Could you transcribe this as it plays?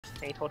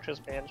He touches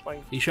Ben's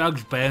fine. He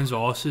shags Ben's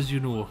asses, you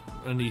know,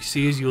 and he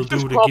says he'll do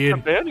it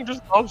again. He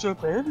just grabs the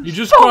Ben. He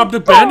just grabbed the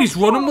Ben. He's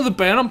running with the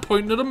Ben. I'm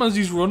pointing at him as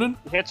he's running.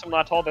 He hits him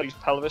that hard that his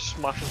pelvis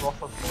smashes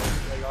off of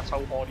him. Like, that's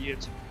how hard he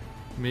hits.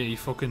 Mate, he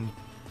fucking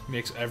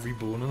makes every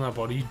bone in that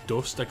body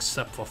dust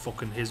except for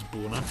fucking his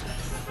boner,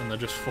 and they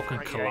just fucking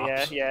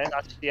collapse. Yeah,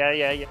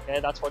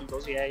 that's what he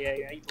does.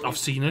 Yeah. I've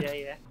seen it.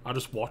 Yeah. I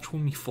just watch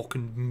when me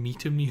fucking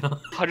meet him. Yeah.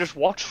 I just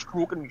watch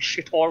stroking me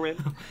shit all in.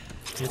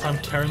 Yes, I'm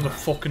tearing the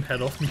fucking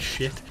head off me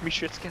shit. Me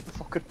shit's getting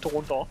fucking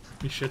torn off.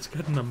 Me shit's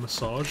getting a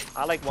massage.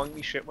 I like wanking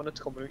me shit when it's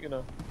coming out, you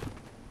know.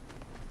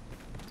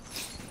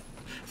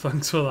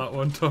 Thanks for that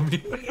one,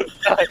 Tommy.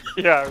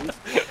 Yeah.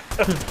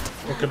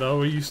 Fucking hell,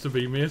 we used to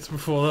be mates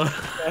before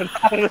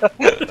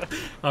that.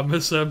 I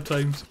miss them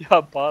times.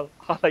 Yeah, pal.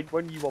 I like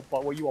when you were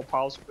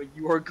pals, but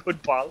you were a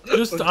good pal.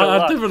 Just,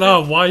 I don't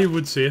know why you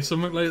would say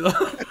something like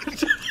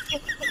that.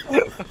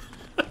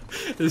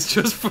 It's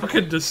just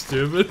fucking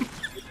disturbing.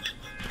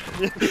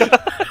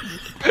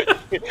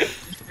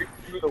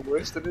 You're the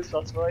worst in this,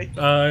 that's why.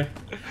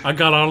 I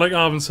got on like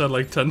I haven't said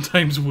like 10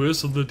 times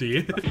worse on the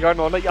day. You're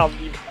not like you haven't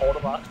even thought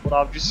of that, what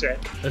I've just said.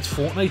 It's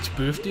Fortnite's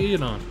birthday, you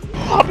know.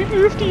 Happy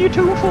birthday you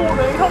too,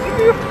 Fortnite! Happy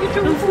birthday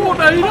to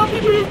Fortnite! Happy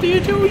birthday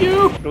to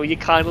you! Blow your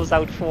candles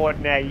out,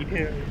 Fortnite.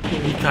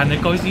 You can't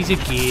because he's a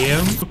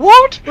game.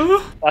 What?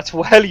 That's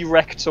well he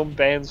wrecked some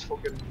Ben's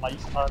fucking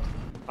life, man.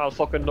 I'll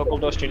fucking knuckle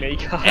dust your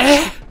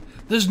kneecap.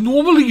 There's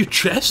normally your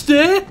chest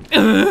there.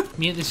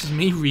 Mate, this is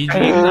me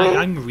raging.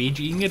 I'm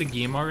raging at a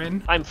game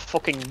in. I'm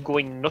fucking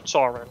going nuts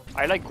already.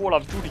 I like Call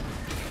of Duty.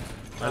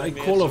 I like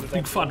Call of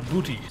Big Fat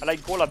Booty. I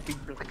like Call of Big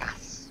Black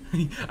Ass.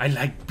 I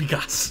like big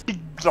ass. Big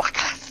Black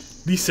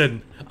Ass.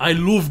 Listen, I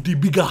love the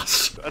big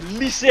ass.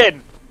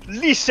 Listen.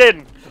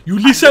 You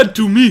listen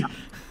to me.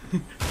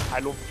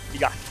 I love the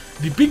big ass.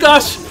 The big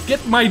ass,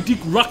 get my dick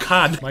rock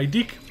hard. My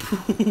dick,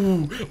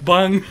 poo,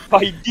 bang.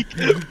 My dick,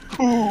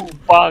 poo,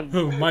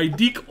 bang. My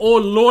dick, oh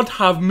Lord,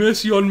 have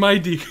mercy on my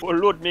dick. Oh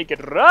Lord, make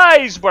it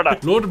rise, brother.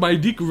 Lord, my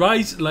dick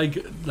rise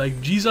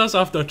like Jesus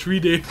after 3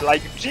 days.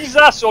 Like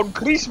Jesus on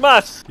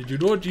Christmas. Did you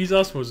know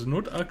Jesus was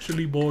not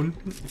actually born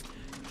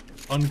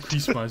on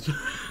Christmas?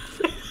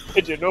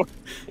 Did you know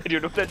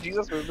that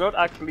Jesus was not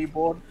actually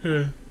born?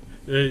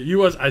 He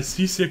was a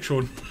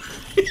C-section.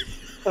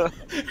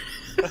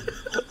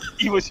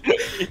 He was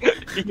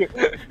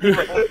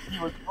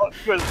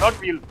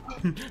not real.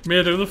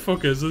 Mate, who the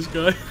fuck is this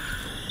guy?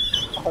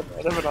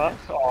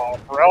 Oh,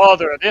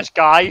 brother, this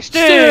guy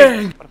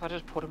Sting! What if I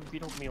just put him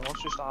beat up me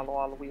arse just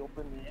all the way up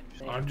in the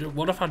edge?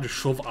 What if I just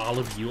shove all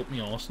of you up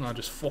my arse and I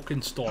just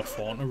fucking start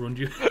farting around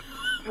you?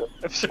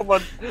 If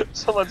someone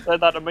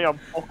said that to me, I'm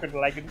fucking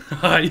legging.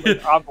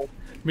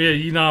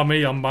 Mate, you know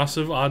me, I'm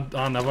massive. I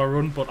never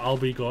run, but I'll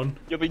be gone.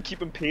 You'll be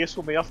keeping pace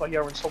with me after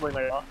hearing something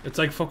like that. It's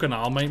like fucking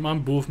Almite, man.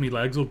 Both me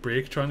legs will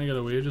break trying to get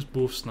away, just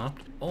both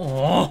snapped.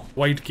 Oh,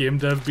 white game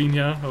dev bean,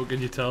 yeah? How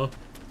can you tell?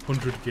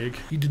 100 gig.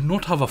 He did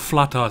not have a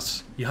flat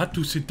ass. He had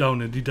to sit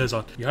down in the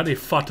desert. He had a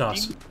fat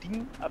ass. The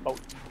thing about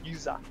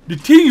Jesus. The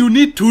thing you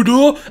need to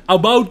know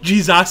about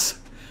Jesus.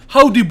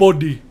 How the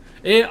body?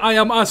 I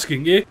am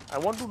asking, I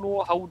want to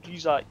know how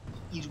Jesus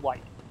is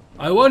white.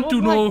 I want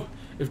to know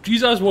if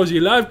Jesus was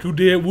alive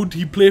today, would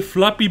he play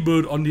Flappy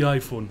Bird on the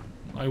iPhone?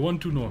 I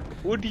want to know.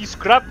 Would he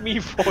scrap me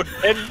for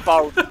 10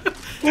 pounds?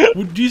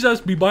 Would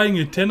Jesus be buying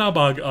a tenner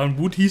bag and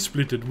would he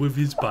split it with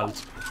his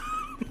pals?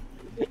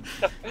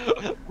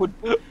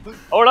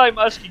 All I'm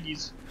asking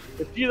is,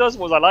 if Jesus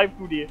was alive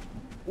today,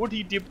 would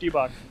he dip the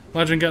bag?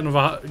 Imagine get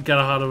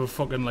ahead of a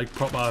fucking like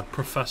proper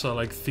professor,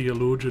 like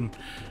theologian,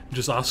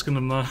 just asking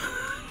him that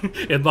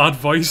in that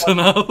voice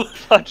and all.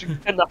 Imagine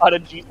getting ahead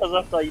of Jesus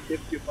after he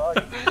dipped your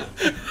bag.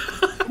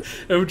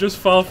 It would just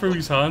fall through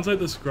his hands like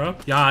the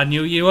scrap. Yeah, I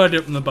knew you were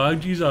dipping the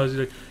bag, Jesus. He's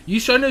like, you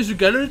son us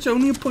together, it's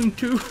only a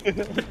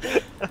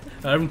 0.2.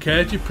 I don't care,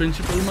 it's your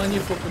principle, man,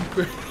 you fucking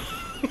prick.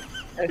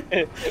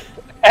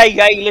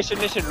 Hey,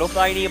 listen, love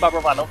thy neighbour,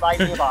 brother, love thy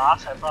neighbour,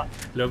 ass,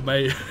 love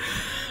mate.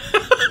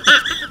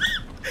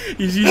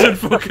 He's using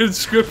fucking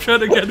scripture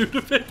to get out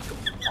of it.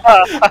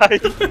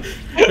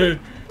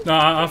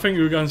 Nah, I think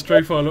you were going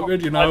straight for a look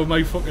at you know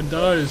my fucking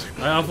dies.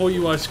 I thought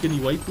you were a skinny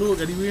white bloke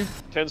anyway.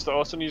 Turns to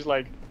us and he's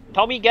like,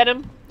 Tommy, get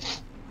him!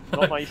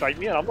 Not my fight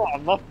me, I'm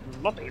not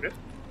doing it.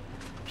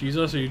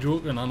 Jesus, are you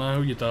joking? I know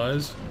how you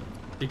dies.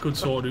 He could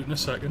sort it out in a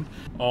second.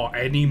 Oh,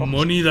 any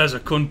money there's a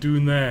cunt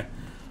doing there.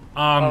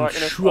 I'm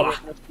sure.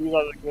 God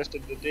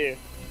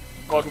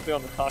will be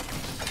on the top.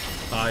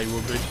 Aye, he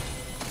will be.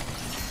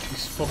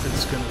 He's fucking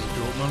skin as a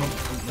joke, man, up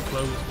in the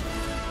clouds.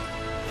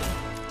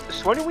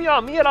 So when we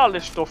are made all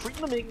this stuff, we're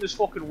gonna make this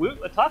fucking work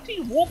the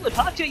taxi, walk the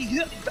taxi,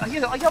 you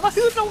ever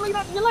heard no like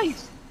that in your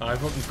life? Aye,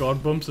 fucking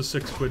God bumps a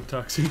 £6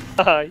 taxi.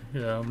 Aye.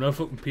 Yeah, I'm not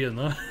fucking paying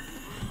that.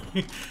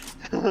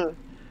 You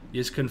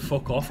just can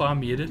fuck off, I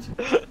made it.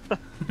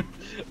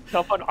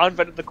 I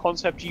invented the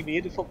concept, you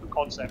made the fucking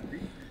concept.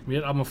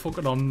 Mate, I'm a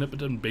fucking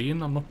omnipotent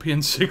being, I'm not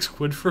paying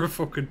 £6 for a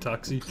fucking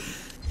taxi.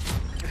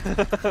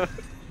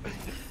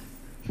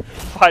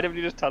 Why didn't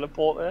you just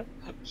teleport there?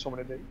 So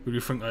many days. Who do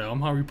you think I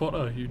am, Harry Potter?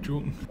 Are you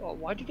joking? Oh,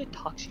 why do you get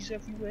taxis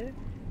everywhere?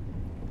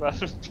 Well,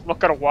 I'm not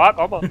gonna work,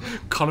 am I?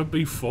 Can it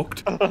be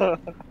fucked? Why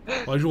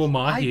do your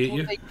ma hate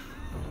you?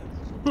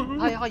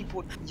 Aye,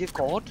 but you're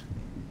God.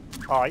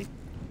 Aye.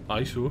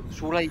 Aye, so.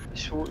 So like,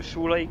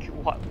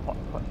 what?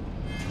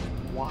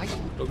 Why?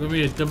 Look at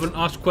me, you didn't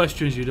ask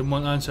questions you didn't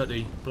want to answer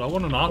to. But I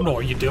want to know. No,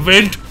 you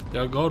didn't!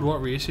 Yeah, God,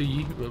 what race are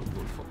you?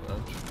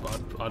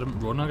 I didn't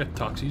run, I get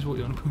taxis, what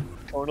you on about?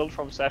 Donald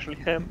from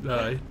Seshleham.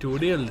 Aye,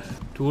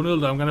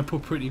 Donald, I'm gonna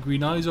put Pretty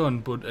Green Eyes on,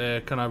 but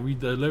can I read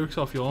the lyrics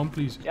off your arm,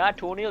 please? Yeah,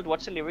 Donald,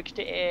 what's the lyrics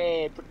to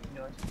Pretty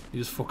Green Eyes? He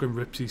just fucking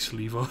rips his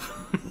sleeve off.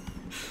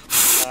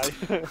 Aye.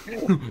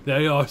 There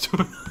you are.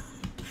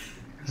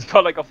 He's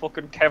got like a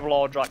fucking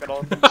Kevlar jacket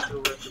on, but still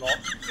ripped it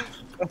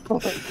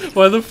off.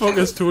 Why the fuck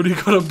has Tony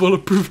got a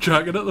bulletproof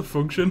jacket at the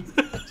function?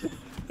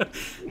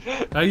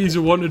 Aye, he's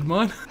a wanted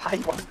man. I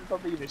wanted to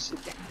be this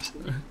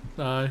again.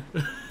 Aye.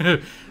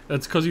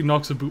 That's because he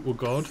knocks a boot with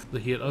God. The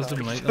haters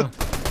didn't like that.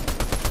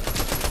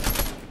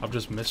 I've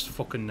just missed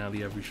fucking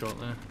nearly every shot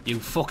there. You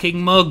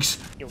fucking mugs!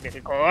 You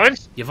little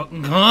guns! You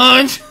fucking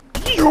cunt!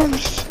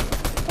 Yes!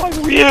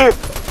 I'm here!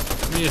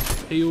 Mate,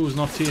 he who has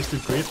not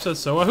tasted grapes says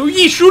sour. Who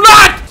ye shoot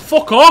at?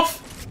 Fuck off!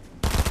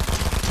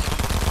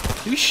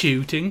 Who's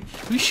shooting?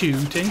 Who's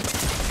shooting?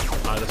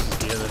 Ah, this is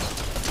gear, this.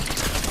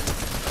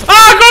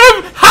 Ah, I got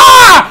him!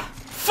 Ha!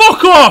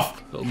 Fuck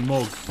off! Little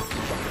mug.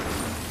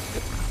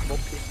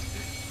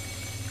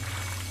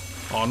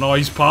 Oh no,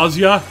 he's pals,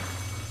 yeah.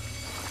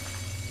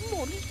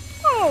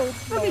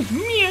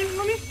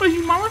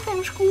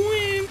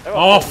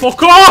 Oh,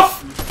 fuck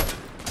off!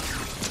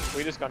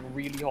 We just got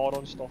really hard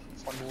on stuff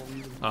for no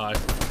reason. Aye.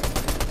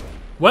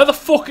 Where the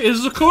fuck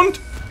is the cunt?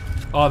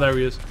 Oh, there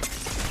he is.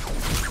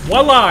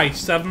 Well,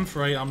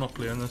 7-3, I'm not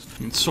playing this.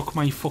 You can suck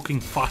my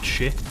fucking fat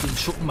shit. You can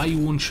suck my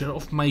own shit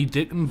off my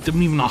dick and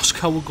didn't even ask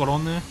how it got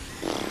on there.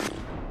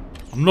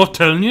 I'm not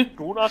telling you.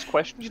 Don't ask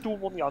questions you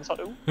don't want the answer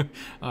to.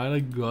 I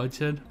like God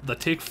said. They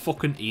take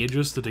fucking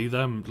ages to do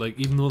them. Like,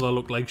 even though they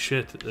look like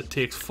shit, it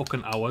takes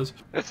fucking hours.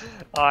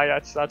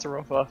 Aye, that's a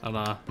rough one. And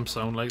I'm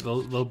sound like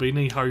there'll be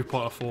no Harry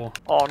Potter 4.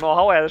 Oh no,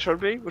 how there should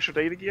be. We should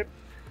do the game.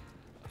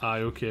 Aye,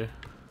 okay.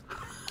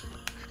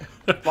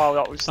 Wow,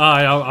 that was.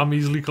 Aye, I'm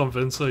easily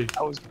convinced. Like.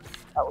 That was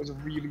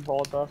really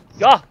hard there.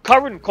 Yeah,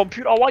 Karen,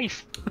 computer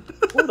wife.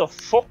 Who the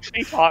fuck's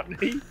he talking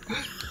to me?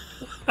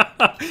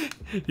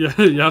 Yeah,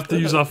 you have to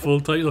use that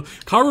full title.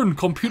 Karen,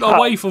 computer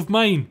wife of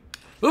mine.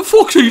 The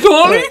fuck's he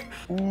talking?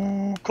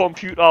 Ooh,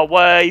 computer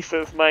wife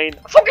of mine.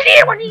 I fucking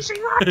hear when you say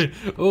that.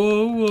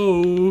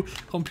 Oh,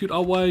 computer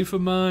wife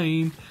of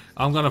mine.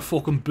 I'm gonna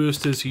fucking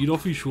burst his head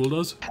off his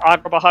shoulders.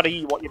 I'd never had to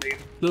eat what you mean.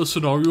 Little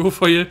scenario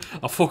for you.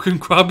 I fucking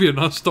grab you and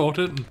I start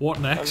it. And what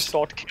I next?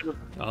 start killing.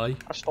 Aye.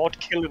 I start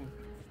killing.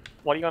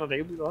 What are you gonna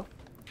do with that?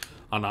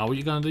 I know what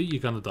you're gonna do. You're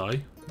gonna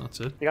die.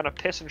 That's it. You're gonna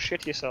piss and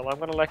shit yourself. I'm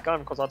gonna let go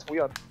because that's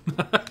weird.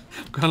 I'm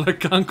gonna let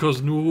go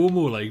cause no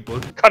homo like,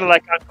 but. I'm gonna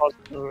let go because.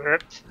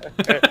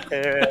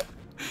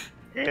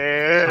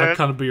 I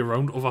can't be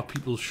around other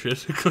people's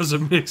shit because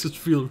it makes us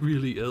feel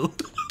really ill.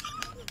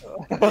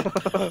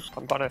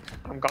 I'm gonna.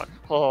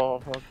 Oh,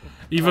 fuck.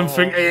 Even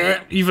think.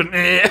 Even.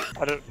 I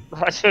don't.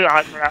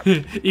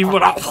 Even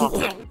when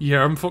I.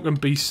 Yeah, I'm fucking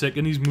be sick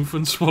and he's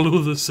moving swallow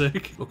the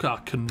sick. Look, I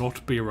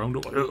cannot be around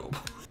it.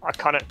 I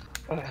can't.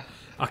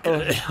 I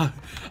can,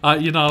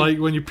 you know, like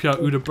when you pee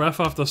out the breath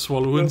after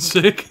swallowing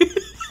sick.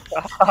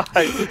 I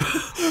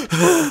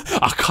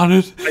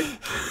can't.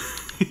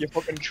 You're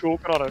fucking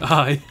choking on it.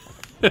 Aye.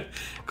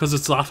 Because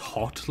it's that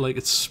hot, like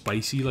it's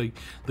spicy, like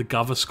the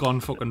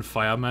Gaviscon fucking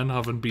firemen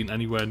haven't been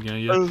anywhere near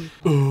you. I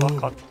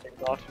can't think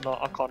that. No,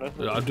 I can't.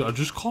 I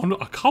just can't.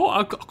 I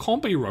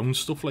can't be around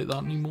stuff like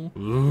that anymore.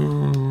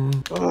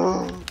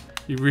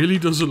 He really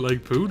doesn't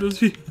like poo, does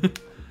he?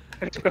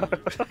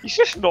 He's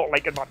just not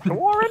liking that poo,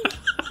 Warren.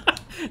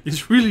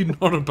 He's really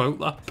not about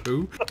that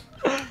poo.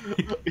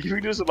 He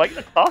really doesn't like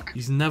the cock.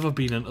 He's never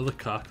been into the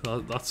cock.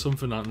 That's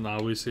something that I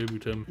always say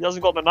with him. He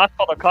hasn't got the knack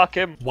for the cock,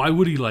 him. Why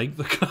would he like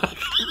the cock?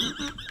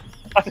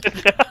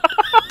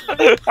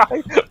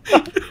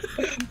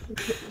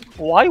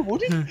 Why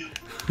would he?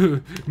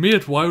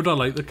 Mate, why would I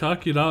like the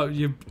cock? You know,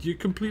 you're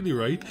completely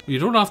right. You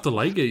don't have to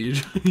like it. You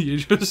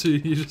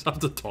just have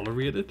to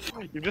tolerate it.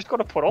 You just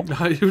gotta put up.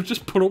 You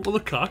just put up with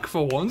the cock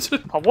for once.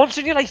 For once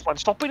in your life, man,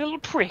 stop being a little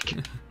prick.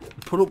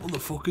 Put up with the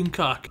fucking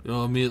cock.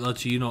 Oh, mate,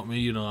 that's you, not me.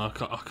 You know, I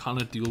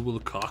can't deal with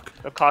the cock.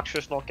 The cock's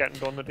just not getting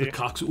done today. The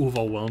cock's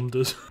overwhelmed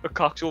us. The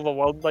cock's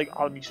overwhelmed like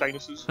all my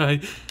sinuses.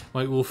 Hey,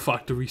 my whole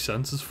factory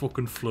sense is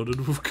fucking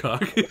flooded with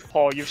cock.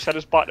 Oh, you've set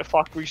us back to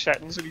factory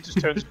settings and he just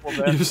turns up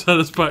there. You've set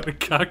us back to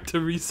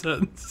factory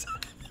sense.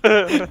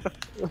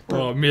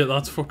 Oh, mate,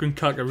 that's fucking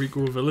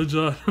Kakariko Village.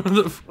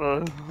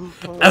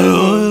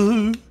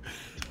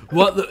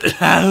 What the?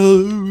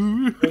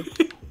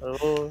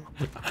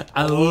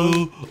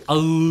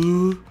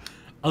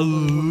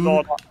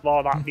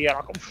 No, that beer.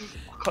 I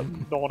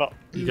can't. No, that.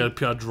 You gotta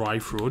put a dry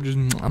throat. Just.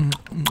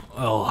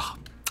 Oh.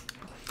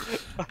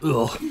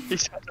 Ugh. He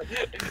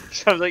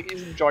sounds like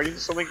he's enjoying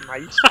something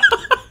nice.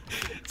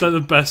 It's like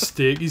the best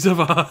steak he's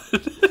ever had.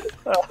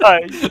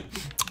 I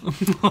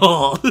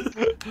Oh.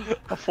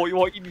 thought you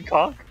were eating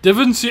cock.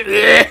 Devon,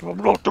 I'm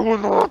not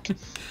doing that.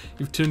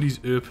 you've turned his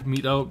herp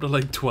meter up to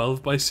like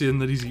 12 by saying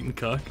that he's eating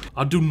cock.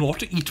 I do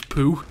not eat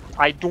poo.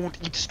 I don't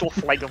eat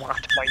stuff like that, mind.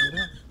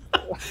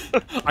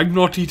 I'm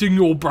not eating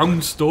your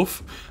brown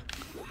stuff.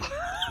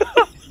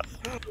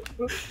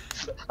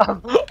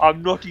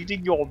 I'm not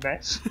eating your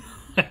mess.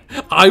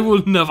 I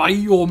will never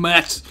eat your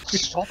mess.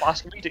 Stop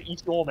asking me to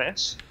eat your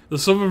mess.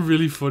 There's something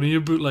really funny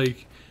about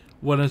like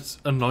when it's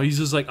a noise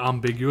is like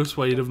ambiguous,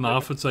 where you don't know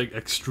if it's like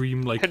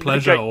extreme like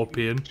pleasure or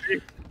pain.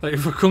 Like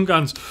if a cunt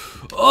goes,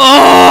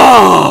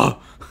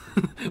 oh,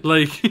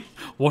 like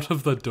what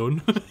have they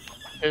done?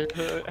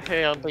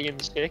 Hey, I'm being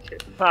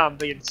sick. I'm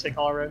being sick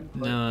already.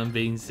 No, I'm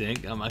being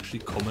sick. I'm actually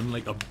coming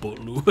like a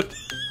buttload.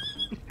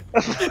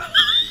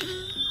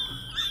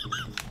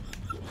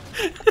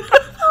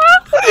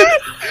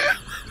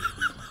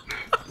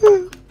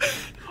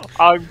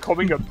 I'm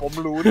coming a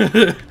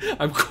bumload.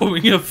 I'm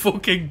coming a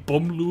fucking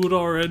bumload,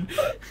 Oren.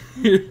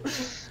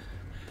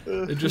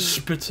 It just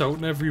spits out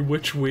in every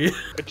which way.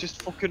 It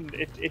just fucking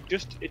it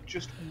just.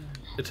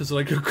 It is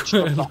like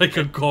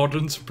a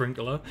garden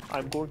sprinkler.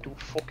 I'm going to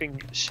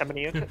fucking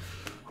seminate it.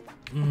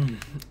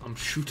 I'm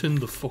shooting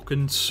the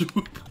fucking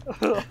soup.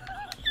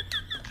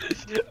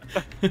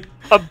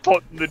 I'm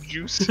putting the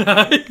juice.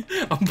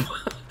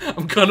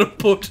 I'm gonna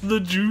put the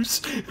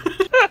juice.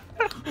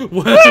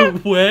 Where?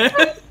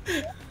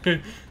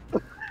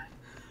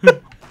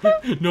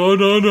 No,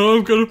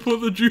 I'm gonna put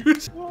the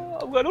juice.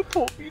 I'm gonna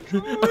put me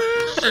juice.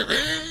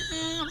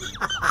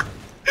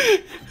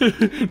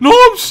 No,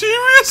 I'm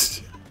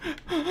serious.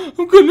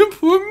 I'm gonna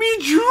put me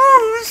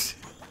juice.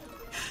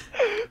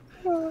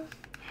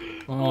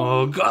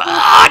 Oh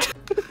God.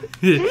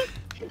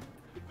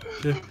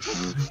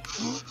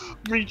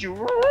 Me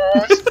juice.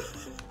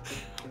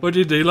 What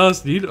did they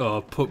last need?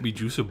 Oh, put me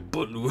juice a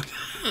buttload.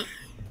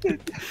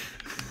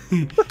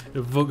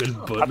 A fucking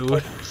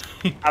buttload.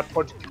 I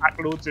put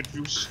loads of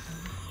juice.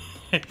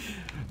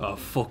 A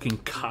fucking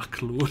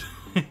cockload.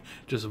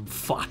 Just some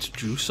fat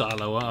juice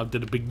all over. I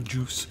did a big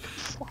juice.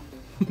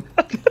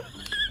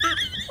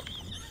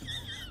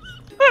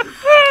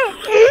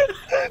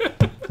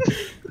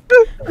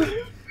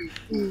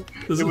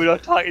 We're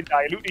not talking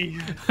dilute.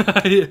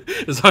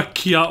 Is that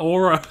Kia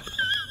Ora?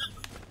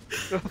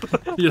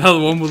 You know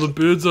the one with the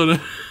birds on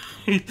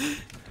it.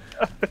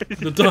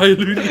 The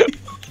dilute.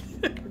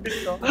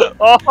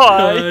 Oh,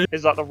 hi.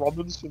 Is that the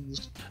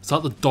Robinsons? Is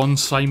that the Don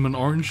Simon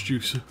orange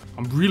juice?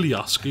 I'm really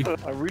asking.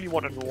 I really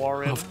want to know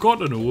already. I've got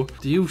to know.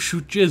 Do you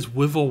shoot jizz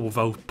with or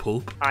without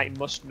pulp? I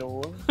must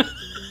know.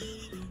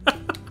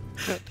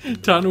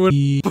 Tano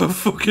and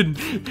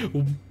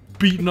fucking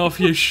beating off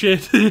your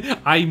shit.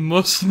 I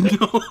must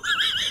know.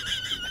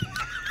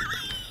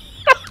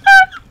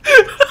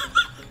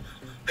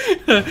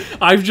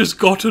 I've just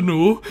got to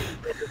know.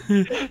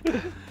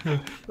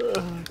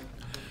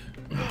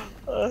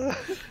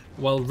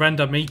 Well,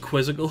 render me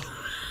quizzical.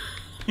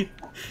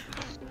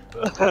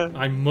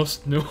 I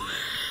must know.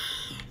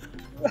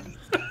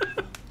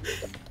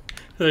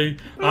 Hey,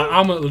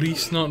 I'm at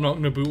least not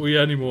knocking about with you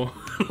anymore.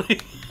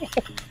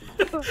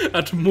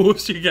 At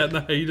most you're getting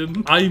a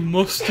hiding. I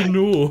must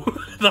know.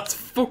 That's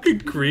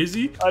fucking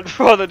crazy. I'd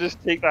rather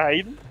just take the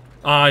hiding.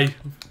 Aye.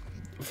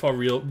 For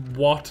real.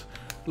 What?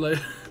 Like,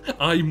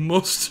 I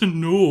must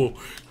know.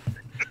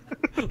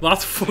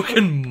 That's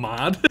fucking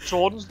mad.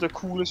 Jordan's the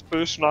coolest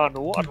person I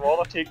know. I'd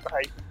rather take the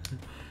hiding.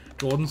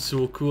 Jordan's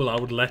so cool, I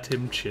would let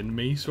him chin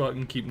me so I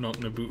can keep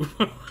knocking about.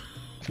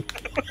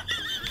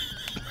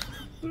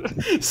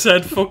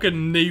 Said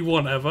fucking knee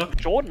one ever.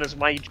 Jordan is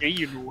my G,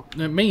 you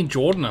know. Me and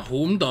Jordan are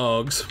home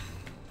dogs.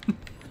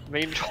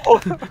 Me and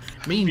Jordan.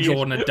 Me and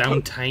Jordan are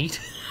down tight.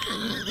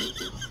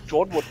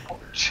 Jordan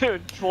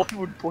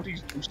would put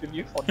his juice in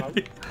you for now.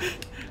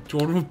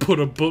 Jordan would put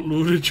a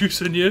buttload of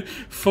juice in you,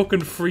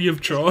 fucking free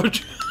of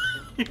charge.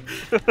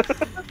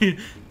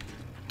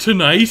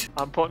 Tonight.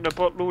 I'm putting a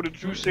buttload of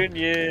juice in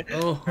you.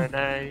 Oh,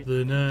 tonight.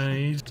 The night.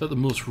 Is that the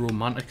most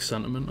romantic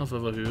sentiment I've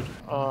ever heard?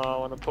 Oh, I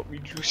want to put me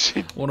juice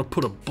in. I want to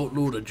put a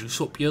buttload of juice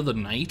up you the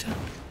night.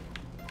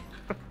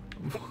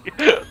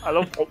 I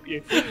love up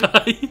you.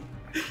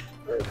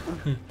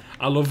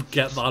 I love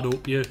get that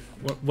up you.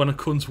 When a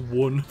cunt's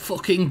won.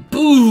 Fucking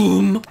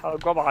boom! I'll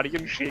grab a hand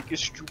and shake his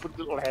stupid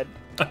little head.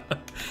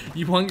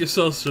 You want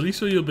yourself silly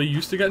so you'll be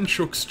used to getting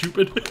shook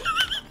stupid.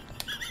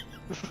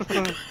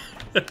 I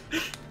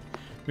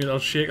mean, I'll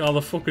shake all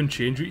the fucking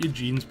change with your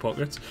jeans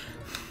pockets.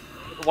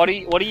 What do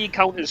you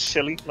count as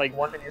silly? Like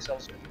wanting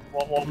yourself silly?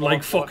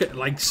 Like fuck it,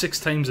 like 6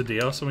 times a day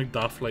or something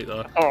daft like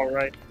that. Oh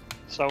right.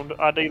 So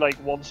I do like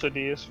once a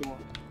day, so.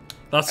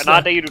 That's and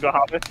I do the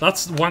habit.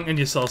 That's wanking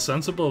yourself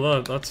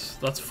sensible.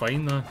 That's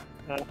fine though.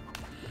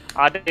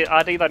 I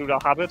do that with a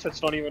habit.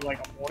 It's not even like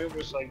a morning.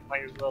 It's like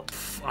might as well.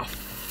 I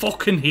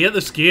fucking hate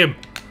this game.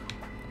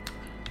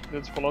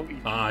 It's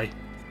Spelunky. Aye.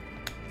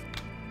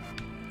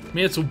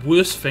 Mate, it's the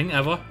worst thing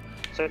ever.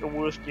 It's like the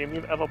worst game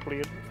you've ever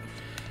played.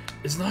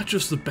 Isn't that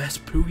just the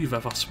best poo you've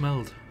ever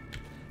smelled?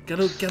 Get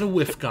a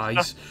whiff,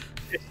 guys.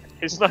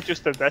 It's not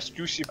just the best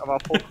juice you've ever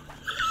put.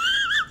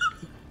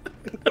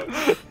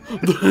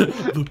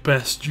 The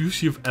best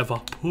juice you've ever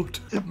put.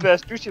 The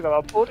best juice you've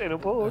ever put in a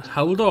pot.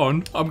 Hold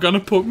on, I'm gonna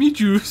put me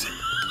juice.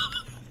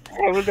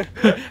 Hold on.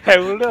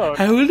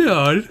 Hold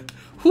on.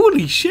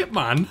 Holy shit,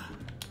 man.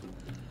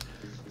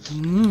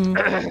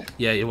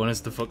 Yeah, you want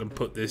us to fucking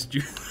put this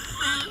juice.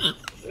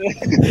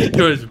 You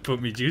want us to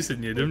put me juice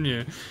in you, don't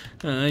you?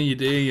 You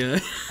do, yeah.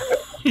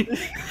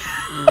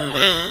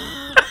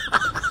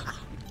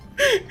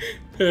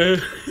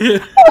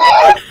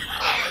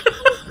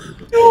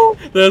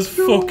 There's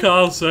fuck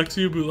all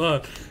sexy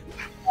about that.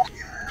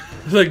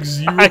 It's like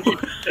zero.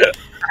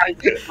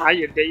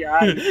 Aye,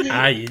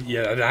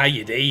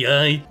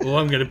 Oh,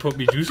 I'm gonna put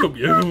me juice up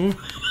you.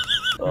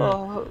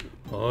 Oh,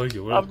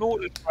 You will. I've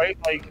noticed, right,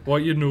 like...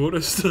 What you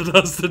noticed that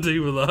has to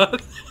do with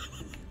that?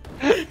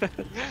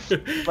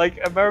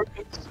 Like,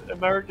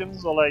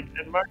 Americans are like...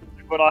 Americans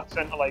have a good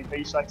accent are like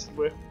very sexy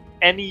with.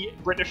 Any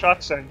British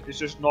accent is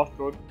just not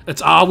good.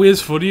 It's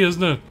always funny,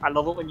 isn't it? I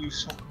love it when you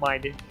suck my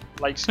dick.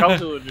 Like,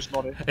 Scousers are just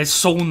not it. It's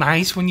so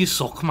nice when you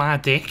suck my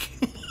dick.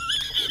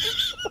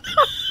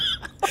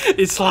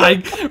 It's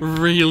like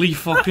really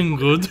fucking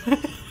good.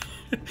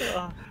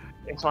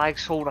 It's like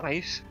so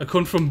nice. I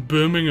come from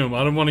Birmingham.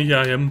 I don't want to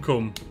hear him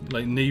come.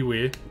 Like, no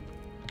way.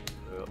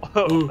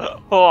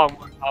 I'm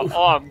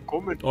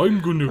coming.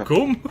 I'm gonna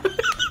come.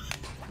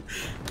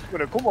 I'm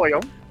gonna come, I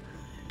am.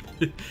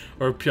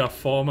 Or a pure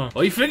farmer.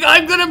 I think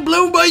I'm gonna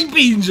blow my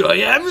beans, I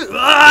am.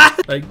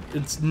 Like,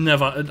 it's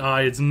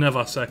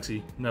never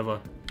sexy.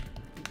 Never.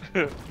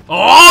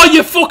 Oh,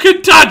 you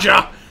fucking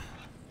tadger!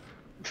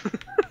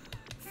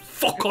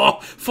 Fuck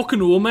off!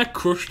 Fucking Olmec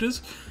crushed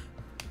us.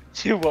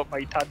 You want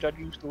my tadger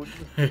juice, don't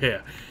you?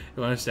 Yeah.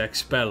 You want us to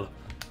expel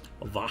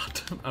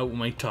that out of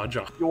my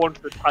tadger. You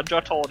want the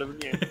tadger tod,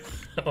 haven't you?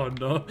 Oh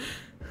no.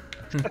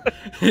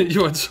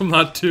 You want some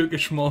of that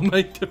Turkish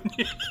Marmite, don't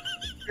you?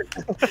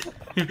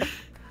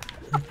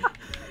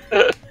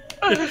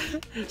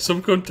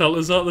 Some cunt tell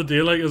us that the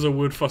day like as a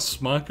word for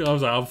smack. I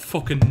was like, I've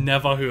fucking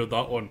never heard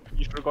that one.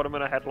 You should have got him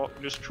in a headlock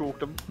and just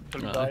choked him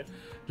until he died.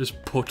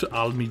 Just put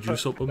almy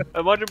juice up him.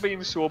 Imagine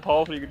being so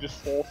powerful you could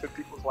just forfeit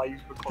people's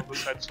lives because they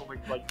said something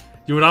like...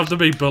 You would have to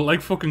be built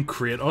like fucking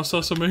Kratos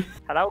or something.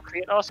 Hello,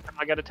 Kratos, can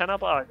I get a 10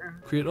 back?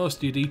 Kratos,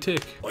 do you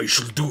take? I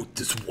shall do it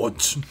this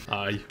once.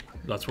 Aye.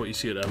 That's what you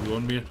see at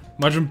everyone, mate.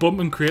 Imagine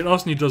bumping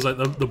Kratos and he does like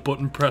the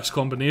button press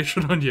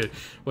combination on you,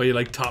 where you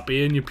like tap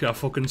A and you pure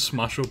fucking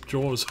smash up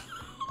jaws.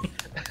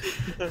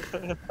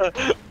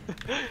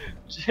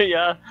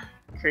 Yeah,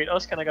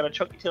 Kratos, can I get a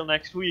chucky till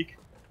next week?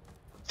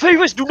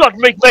 Favors do not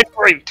make men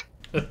great!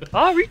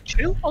 Alright,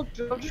 chill, I'm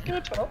just gonna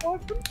turn up on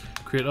them.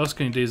 Kratos,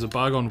 can you do a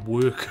bag on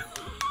work?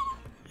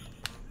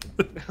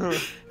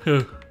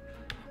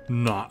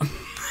 Nah.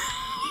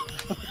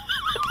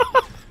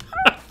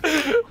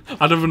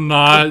 I don't even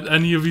know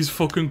any of his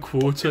fucking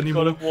quotes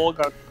anymore.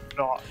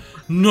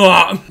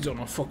 Nah. He's on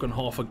a fucking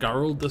half a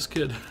Geralt, this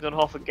kid. He's on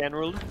half a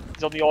Geralt.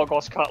 He's on the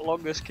Argos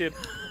catalogue, this kid.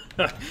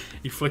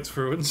 He flicks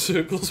through it in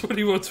circles what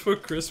he wants for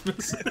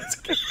Christmas.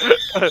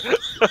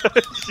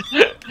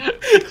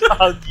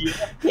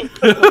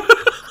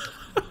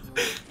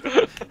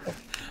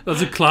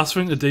 That's a class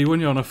thing to do when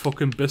you're on a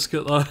fucking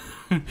biscuit, though.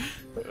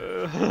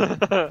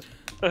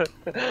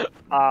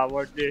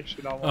 What dish?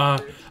 I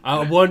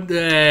want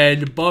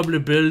the Bob the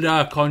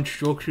Builder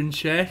construction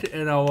set,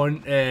 and I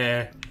want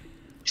I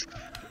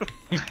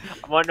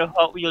want the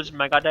Hot Wheels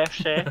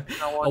Megadeth set.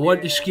 I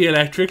want the Ski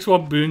Electrics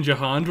what burns your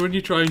hand when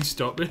you try and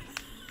stop it.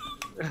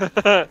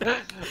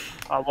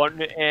 I want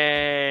the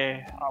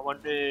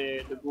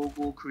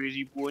Go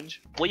Crazy Bones.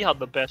 We had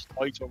the best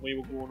fights when we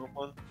were growing up,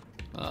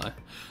 man.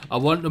 I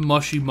want the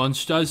Mushy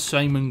Monsters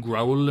Simon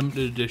Growell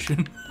limited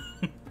edition.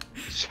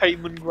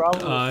 Simon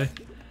Growell? Aye.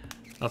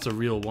 That's a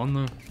real one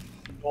though.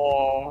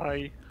 Oh,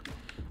 aye.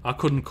 I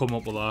couldn't come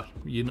up with that.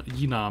 You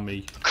know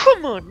me.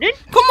 Come on then!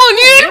 Come on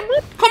here!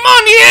 Come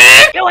on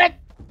here! Do it!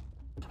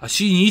 I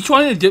seen you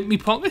trying to dip me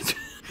pocket.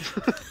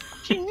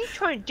 Seen you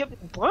trying to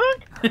dip me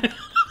pocket?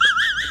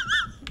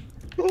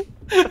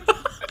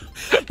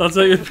 That's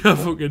like a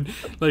fucking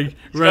like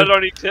red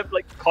on his tip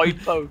like a coin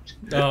pouch.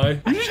 Aye.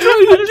 You just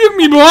trying to dip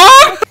me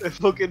pocket? A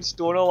fucking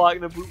stoner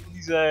walking about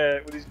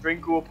with his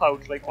Drinko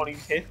pouch like on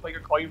his hip like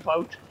a coin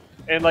pouch.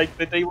 And like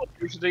the day where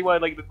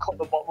like they cut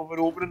the bottom of it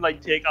open and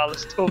like take all the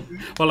stuff.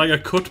 Or like a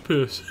cut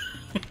purse.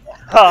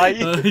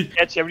 Aye.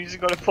 Yeah, Chimney's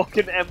got a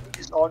fucking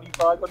empty Sony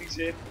bag on his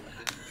head.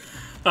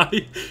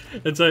 Aye.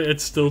 It's like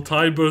it's still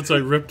tied, but it's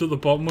like ripped at the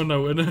bottom one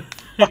now, isn't it?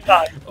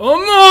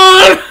 Oh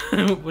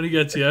man! When he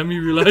gets here, he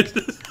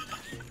realizes.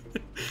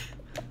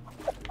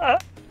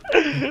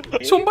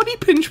 Somebody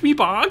pinch me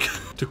bag.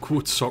 To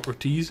quote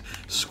Socrates,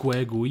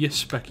 "Square go, you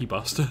specky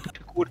bastard."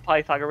 To quote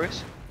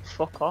Pythagoras,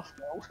 fuck off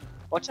now.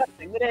 What's that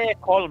thing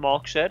that Karl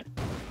Marx said?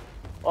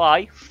 Oh,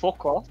 aye,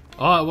 fuck off.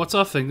 Oh, what's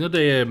that thing that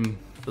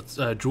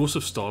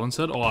Joseph Stalin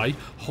said? Oh, aye,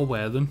 how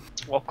then?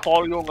 Well,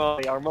 Carl Jung,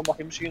 I remember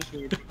him saying to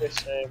me this,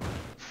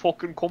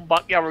 fucking come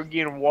back here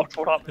again and watch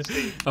what happens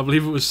to you. I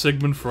believe it was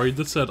Sigmund Freud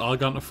that said, I'll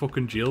go into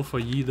fucking jail for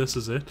ye, this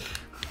is it.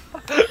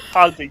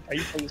 I'll be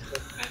please.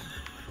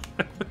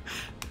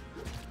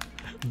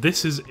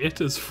 This is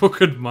it is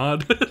fucking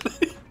mad.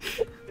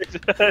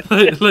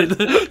 like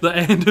the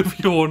end of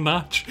your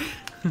match.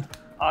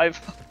 I've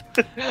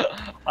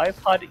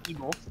had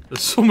enough.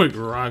 There's something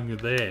wrong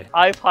there.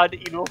 I've had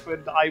enough,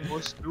 and I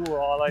must know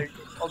are like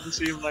on the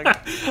same like.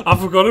 I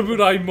forgot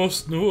about I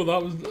must know.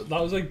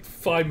 That was like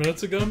 5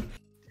 minutes ago.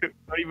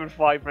 Not even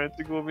 5 minutes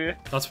ago, mate.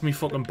 That's me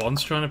fucking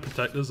Bonds trying to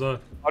protect us there.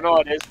 I know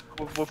it is.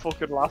 We're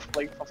fucking laughed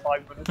like for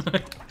 5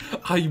 minutes.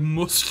 I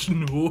must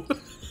know.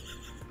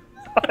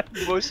 I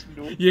must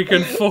know. You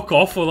can fuck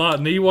off with that.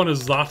 No one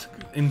is that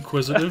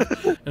inquisitive.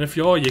 And if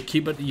you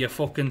keep it to your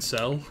fucking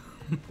cell.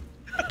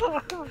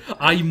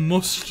 I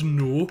must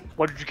know.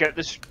 Where did you get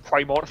this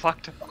prime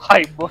artifact?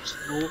 I must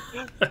know.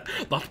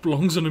 That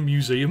belongs in a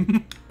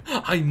museum.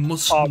 I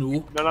must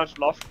know. No, that's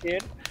lost,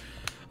 kid.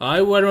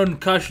 I went on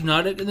Cash and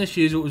Attic and this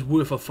year's it was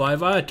worth a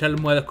 $5. I tell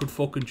them where they could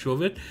fucking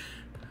shove it.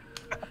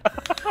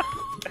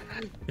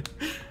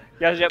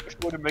 Yeah, the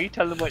episode of me,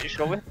 tell them where to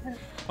shove it.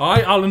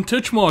 Aye, Alan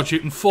Titchmarsh, you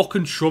can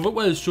fucking shove it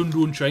where the sun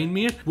don't shine,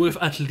 mate. Worth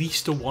at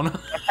least a $1.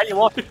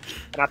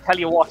 I tell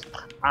you what,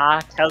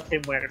 I tell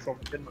him where to shove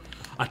it, didn't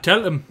I? I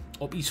tell him,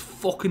 up his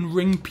fucking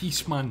ring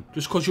piece, man.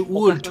 Just cause you're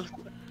old.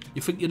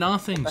 You think you know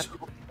things.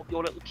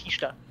 Your little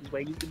keister is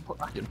where you can put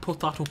that. You can put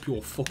that up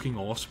your fucking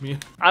arse,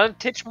 mate. Alan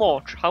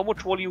Titchmarsh, how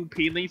much will you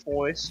pay me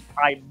for this?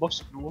 I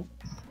must know.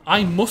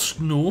 I must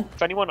know.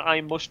 If anyone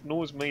I must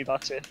know is me,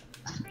 that's it.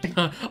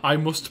 I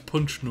must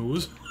punch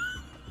nose.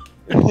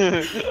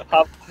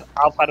 I've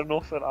had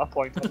enough at that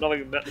point. I've not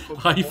even met the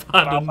customer. I've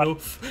had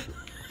enough.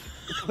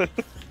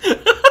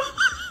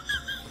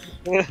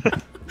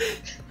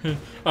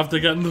 After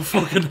getting the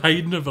fucking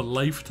hiding of a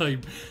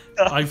lifetime,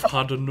 I've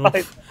had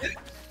enough.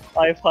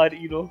 I've had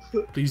enough.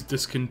 Please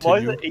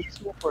discontinue. Why is it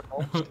easy for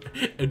enough?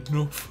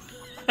 Enough.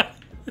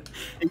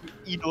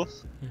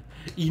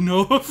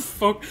 Enough?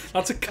 Fuck,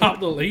 that's a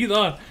capital E,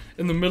 that.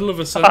 In the middle of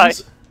a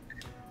sentence.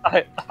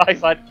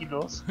 I've had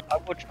enough.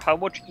 How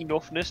much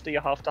enoughness do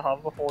you have to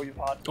have before you've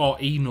had? Oh,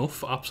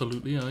 enough,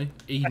 absolutely, aye.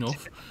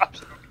 Enough.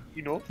 Absolutely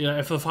enough. Yeah,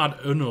 if they've had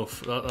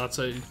enough, that's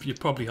it. You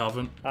probably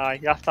haven't. Aye,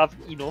 you have to have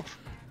enough.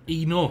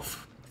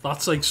 Enough.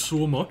 That's like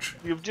so much.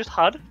 You've just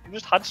had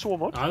so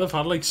much. I'd have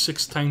had like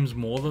 6 times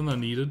more than I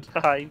needed.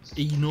 Aye.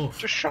 Enough.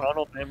 Just shine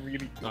on them,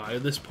 really. Aye,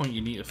 at this point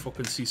you need to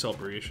fucking cease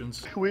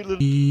operations. Wait till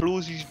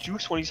blows his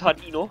juice when he's had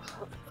enough.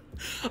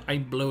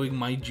 I'm blowing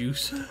my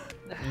juice.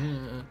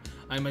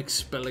 I'm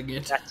expelling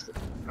it.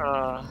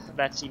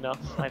 That's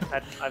enough.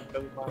 I've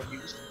blown my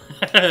juice.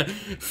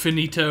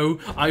 Finito.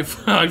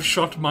 I've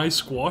shot my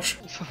squash.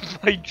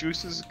 My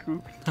juice is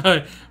cooked.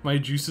 My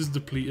juice is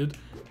depleted.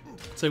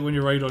 It's like when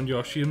you ride on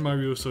Yoshi in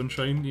Mario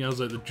Sunshine, he has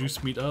like the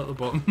juice meter at the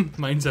bottom.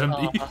 Mine's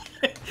empty.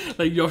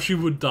 Like Yoshi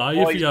would die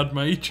if he had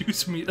my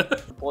juice meter.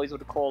 The boys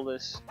would call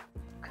this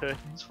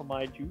curtains for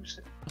my juice.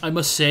 I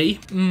must say,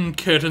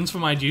 curtains for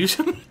my juice.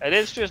 It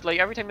is just like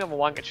every time you have a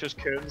wank, it's just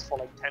curtains for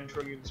like 10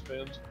 trillion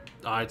sperms.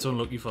 It's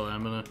unlucky for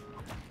them, innit?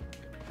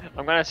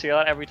 I'm gonna say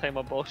that every time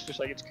I bust, just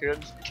like it's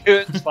curtains.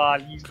 Curtains for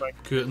these,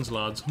 like. Curtains,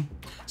 lads.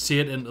 See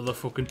it into the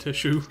fucking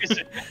tissue.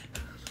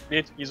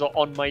 Mate, he's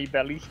on my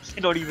belly.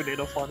 You're not even in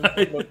a fun.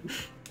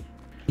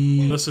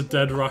 That's a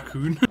dead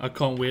raccoon. I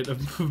can't wait to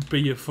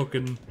be a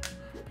fucking...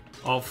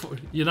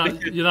 You know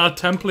a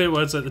template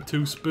where it's like the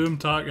 2 sperm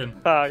talking?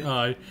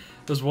 Aye.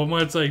 There's one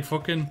where it's like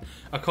fucking...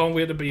 I can't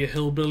wait to be a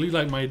hillbilly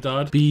like my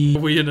dad.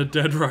 We in a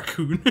dead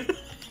raccoon.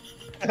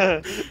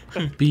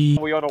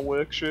 We on a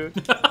work shirt.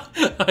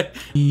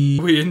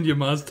 We in your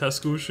man's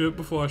Tesco shirt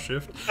before our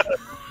shift.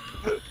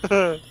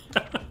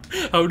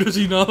 How does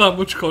he know that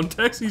much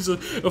context? He's a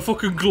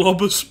fucking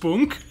glob of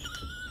spunk.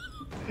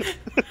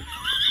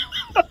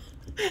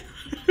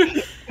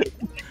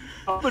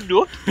 I'm a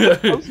nut.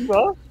 How's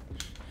that?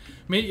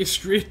 Mate, you're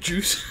straight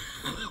juice.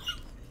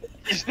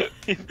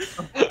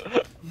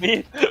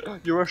 Mate,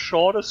 you're a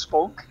short of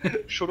spunk.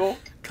 Shut up.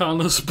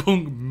 Can of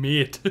spunk,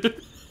 mate.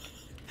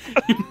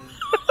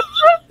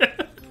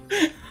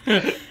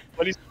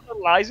 Well, he's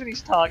lies when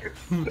he's talking.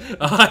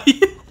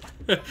 Aye.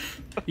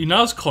 He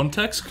knows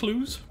context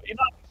clues. He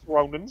knows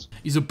surroundings.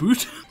 He's a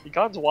boot. He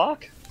can't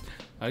whack.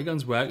 I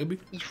can't whack a bit.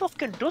 He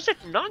fucking does it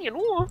now, you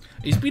know.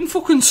 He's been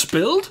fucking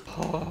spilled.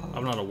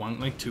 I've not a wank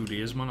like 2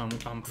 days, man.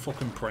 I'm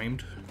fucking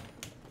primed.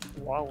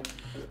 Wow.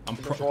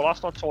 Well,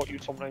 that's not taught you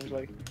sometimes,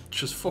 like.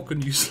 Just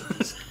fucking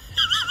useless.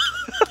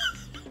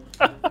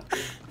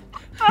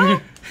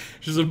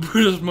 She's about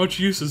as much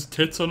use as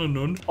tits on a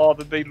nun. Oh,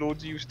 they'd be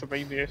loads of use to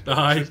me, mate.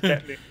 Aye.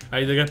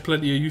 Aye, they get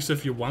plenty of use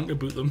if you wank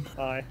about them.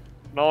 Aye.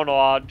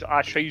 No,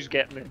 she's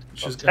getting it.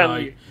 She's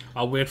telling you.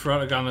 I'll wait for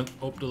her to go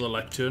up to the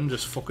lectern and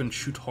just fucking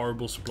shoot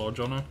horrible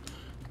splodge on her.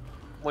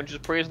 When she's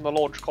praising the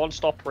Lord, she can't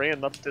stop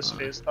praying. That's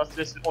disface. That's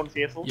just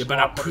unfaithful. You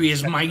better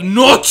praise my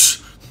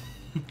nuts!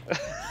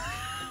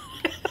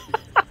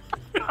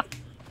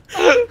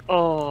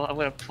 Oh, I'm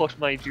gonna put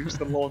my juice,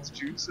 the Lord's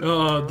juice.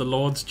 Oh, the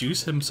Lord's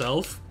juice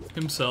himself.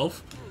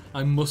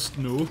 I must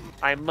know.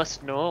 I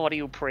must know. What are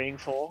you praying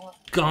for?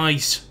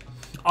 Guys,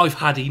 I've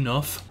had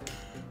enough.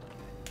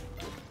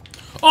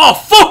 Oh,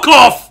 fuck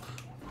off!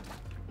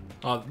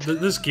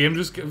 This game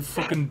just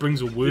fucking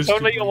brings a You worst.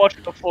 sound like you're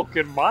watching a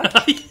fucking match.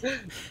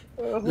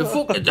 The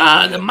fucking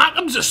the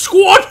Mackims have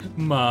scored.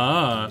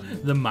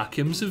 The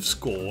Mackims have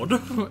scored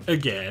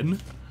again,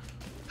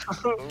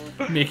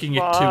 making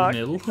it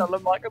 2-0. Tell the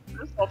Mackims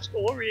to stop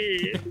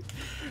scoring.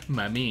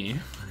 Mammy,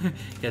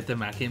 get the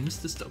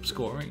Mackims to stop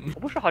scoring. I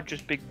wish I had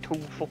just big two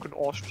fucking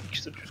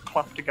ostriches that just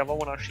clap together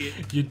when I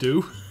shake. You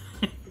do.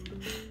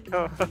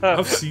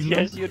 I've seen them.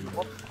 Yes, you'd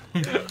not.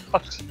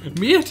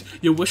 Mate,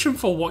 you're wishing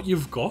for what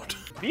you've got.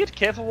 Mate,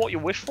 careful what you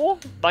wish for.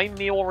 Mine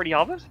may already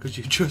have it. Because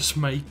you just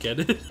might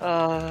get it.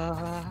 God.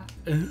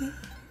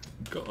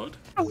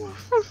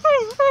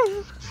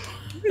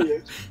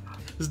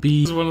 This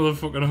is one of the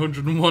fucking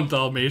 101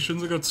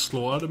 Dalmatians that got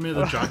slaughtered and made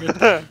a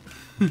jacket.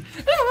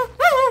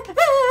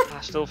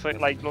 I still think,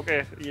 like, look,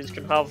 you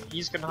can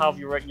have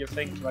your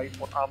things, right?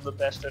 But I'm the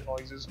best at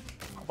noises.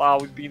 I've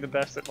always been the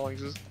best at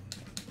noises.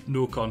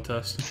 No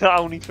contest. It's the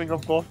only thing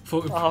I've got.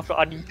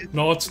 I need it.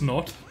 No, it's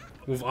not.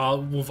 We've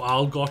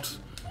all got.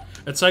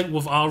 It's like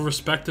we've all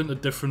respecting the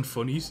different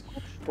funnies.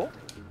 What?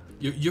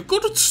 You're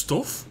good at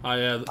stuff.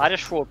 I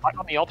just throw it back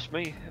on the ops,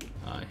 me.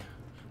 Aye.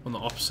 When the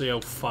ops say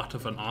how fat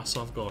of an ass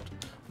I've got,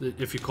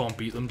 if you can't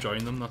beat them,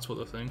 join them. That's what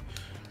they're saying.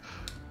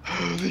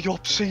 The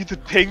ops see the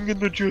thing and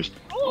they're just.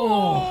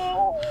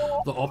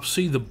 Oh. The ops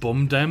see the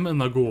bum dem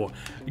and they go,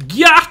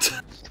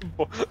 Gat!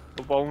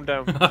 The bone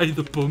down. Aye,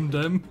 the bum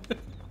dem.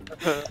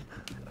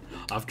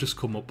 I've just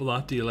come up with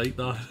that. Do you like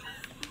that?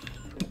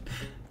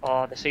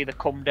 Oh, they see the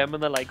cum dem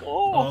and they're like,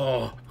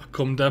 oh. A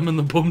cum dem and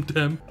the bum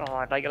dem. Oh,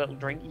 I'd like a little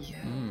drinky.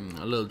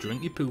 A little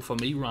drinky poo for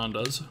me,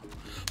 Randers.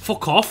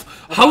 Fuck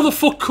off. How the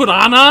fuck could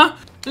I not?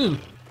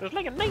 There's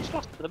like a nice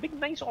horse with a big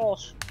nice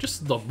horse.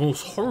 Just the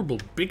most horrible,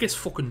 biggest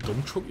fucking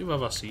dump truck you've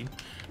ever seen.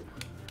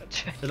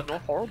 It's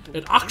not horrible.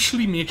 It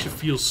actually makes you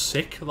feel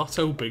sick. That's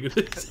how big it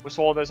is. We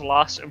saw this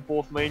last and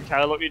both me and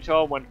Kyle looked at each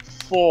other and went,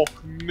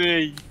 fuck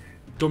me.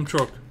 Dump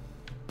truck.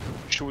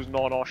 She was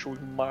not, she was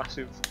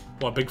massive.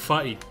 What, big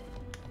fatty?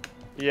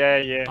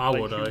 Yeah. I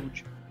like, would,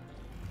 huge.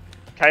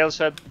 Kyle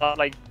said that,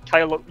 like,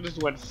 Kyle looked at us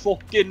and went,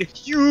 fucking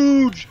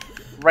huge!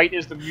 Right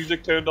as the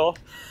music turned off.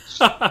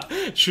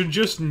 She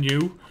just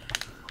knew.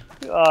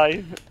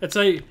 Aye. It's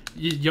like,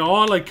 you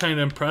are like kind of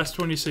impressed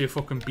when you see a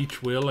fucking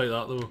beach whale like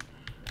that though.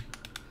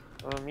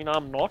 I mean,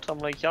 I'm not. I'm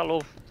like, yeah,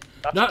 love.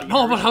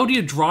 No, but how do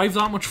you drive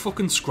that much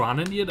fucking scran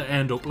into you to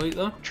end up like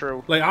that?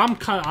 True. Like, I'm a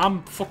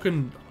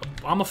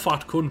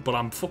fat cunt, but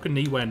I'm fucking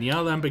nowhere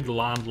near them big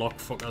landlocked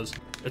fuckers.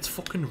 It's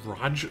fucking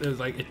raj.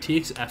 Like, it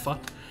takes effort.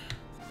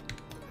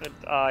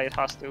 It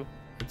has to.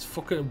 It's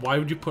fucking. Why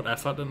would you put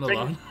effort into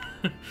that?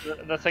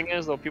 The thing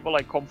is, though, people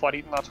like comfort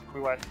eating. That's what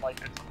we went.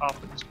 Like, it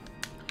happens.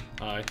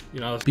 Aye, you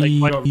know, it's like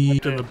got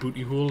in the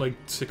booty hole like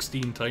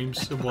 16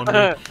 times in one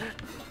day.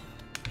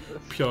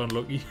 Pure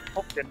unlucky.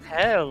 Fucking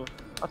hell.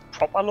 That's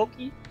proper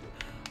lucky.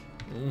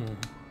 Oh.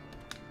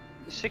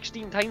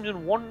 16 times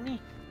in one knee.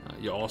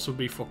 You also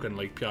be fucking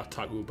like pure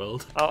taco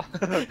build. Oh.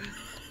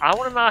 I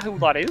want to know who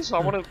that is. I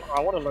want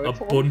to learn a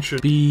from bunch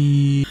of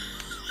B.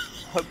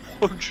 A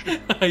bunch.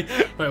 Like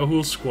a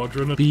whole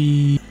squadron of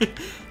B.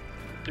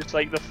 Just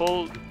like the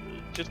full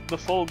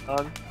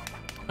gang.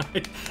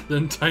 The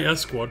entire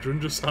squadron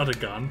just had a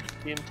gun.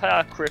 The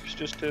entire Crips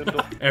just turned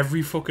up.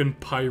 Every fucking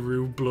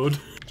Pyru blood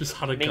just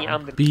had a gun.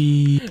 And the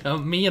B.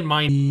 Me and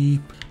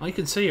mine. I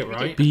can say it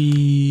right.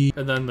 B.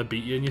 And then they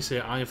beat you and you say,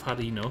 I've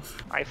had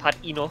enough. I've had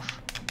enough.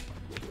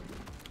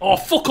 Oh,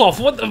 fuck off!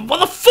 What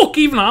the fuck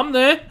even am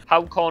there?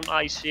 How can't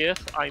I say it?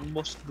 I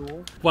must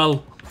know.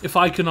 Well, if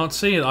I cannot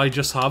say it, I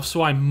just have,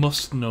 so I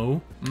must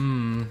know.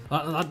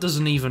 That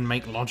doesn't even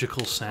make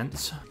logical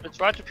sense. It's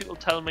right to people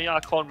tell me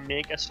I can't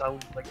make a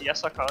sound. Like,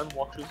 yes, I can,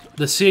 watch it.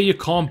 They say you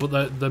can't,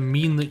 but they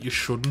mean that you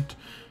shouldn't.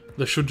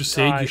 They should just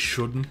say you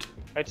shouldn't.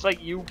 It's like,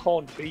 you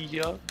can't be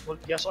here. Well,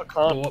 yes, I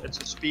can. Well, it's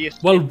a space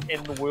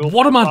in the world.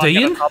 What am I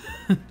doing?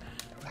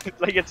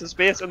 Like, it's a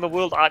space in the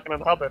world I can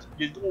inhabit.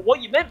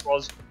 What you meant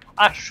was,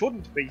 I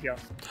shouldn't be here.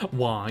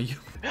 Why?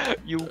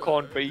 You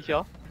can't be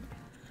here.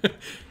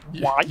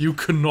 Why? You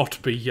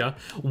cannot be here.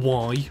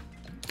 Why?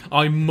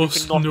 I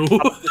must know.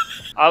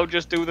 I'll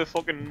just do the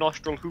fucking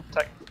nostril hoop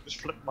technique, just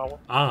flip my one.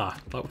 Ah,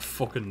 that would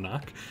fucking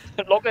knack.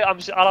 Look,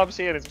 all I'm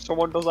saying is, if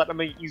someone does that to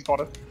me, he's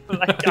got it.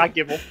 Like, I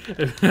give up.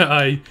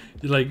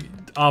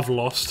 I've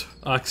lost.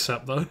 I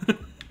accept that.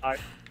 Like,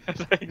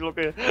 look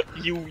at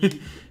you,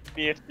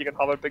 mate, you can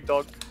have it, big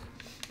dog.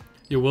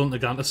 You're willing to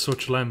go into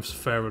such lengths,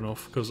 fair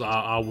enough, because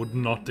I would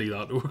not do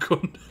that to a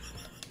cunt.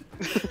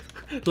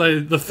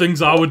 Like, the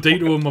things I would do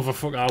to a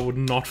motherfucker, I would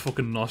not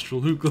fucking nostril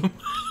hook them.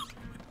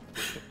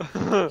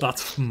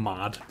 That's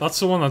mad. That's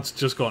someone that's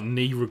just got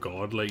knee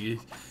regard, like,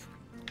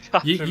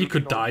 you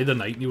could die the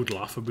night and you would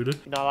laugh about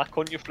it. Nah, that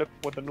cunt you flip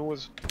with the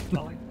nose.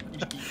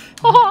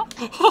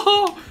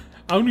 I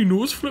only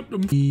nose flipped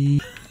them.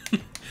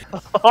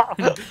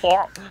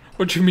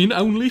 What do you mean,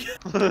 only?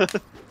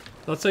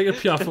 That's like a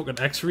pure fucking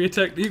X-ray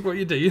technique, what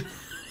you doing?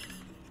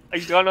 I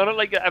don't know,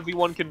 like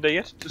everyone can do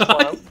it, just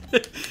flat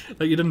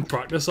Like you didn't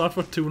practice that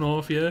for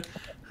 2.5 years?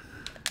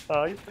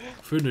 Aye.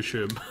 Finish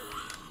him.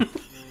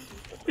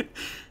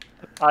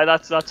 Aye,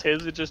 that's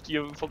his. It's just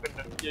you fucking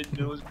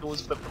your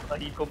nose flip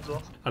that he comes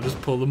off. I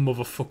just pull the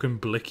motherfucking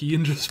blicky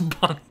and just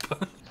bang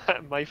bang.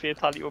 My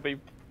fatality will be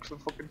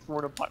fucking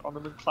throwing it back on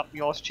them and clap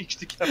me arse cheeks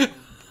together.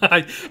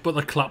 Aye, but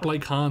they clap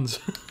like hands.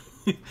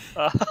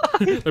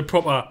 They're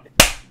proper.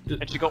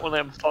 And she got one of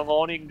them thong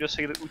on, you can just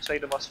see the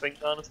outside of my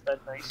sphincter and it's dead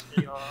nice.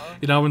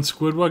 You know when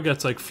Squidward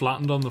gets like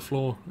flattened on the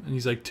floor and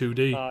he's like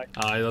 2D?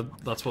 Aye.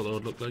 That's what that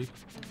would look like.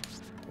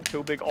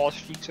 Two big arse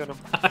cheeks in him.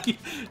 Aye,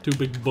 2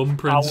 big bum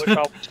prints.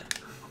 I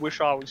wish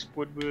I was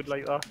Squidward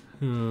like that.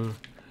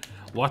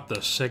 What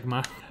the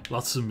Sigma?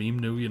 That's the meme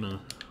now, you know.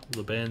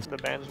 The bands. The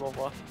bands love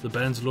that. The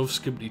bands love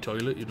Skibbity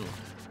Toilet, you know.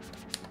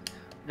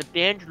 The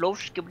bands love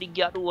Skibbity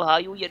Gat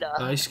Ohio, you know.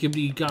 Aye,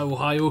 Skibbity Gat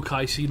Ohio,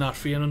 Kai see not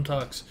training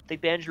tax. The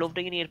bands love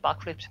doing these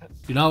backflips.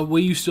 You know,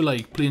 we used to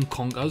like playing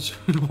conkers.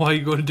 Why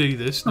you gotta do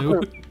this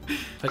now?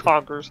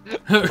 Conkers.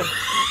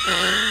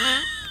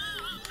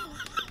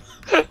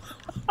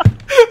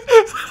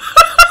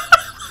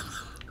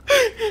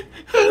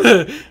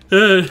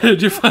 Do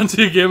you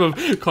fancy a game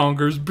of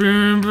conkers?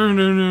 Boom, boom,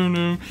 boom, boom,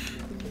 boom.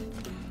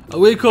 I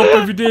wake up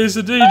every day as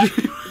a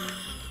daydream.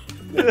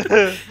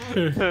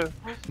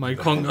 My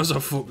conkers are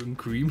fucking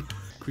cream.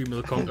 Cream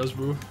of the conkers,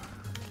 bro.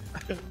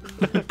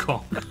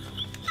 Conk.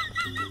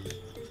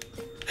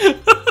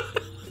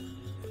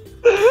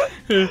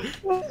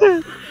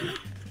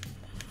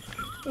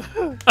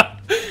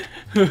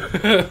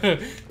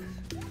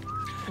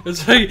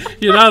 It's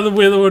like, you know the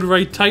way they would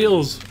write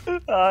titles,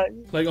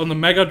 like on the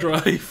Mega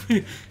Drive,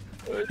 and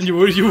you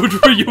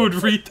would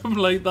read them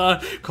like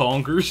that.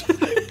 Conkers.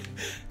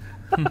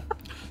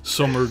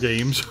 Summer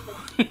games.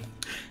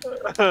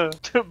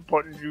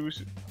 Button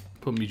juice.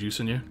 Put me juice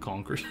in you.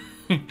 Conkers.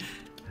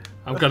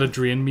 I'm gonna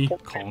drain me.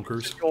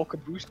 Conkers.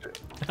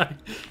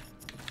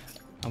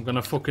 I'm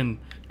gonna fucking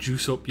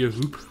juice up your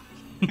hoop.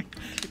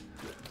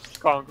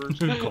 Conkers.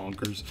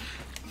 Conkers.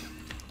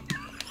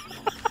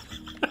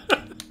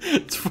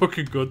 It's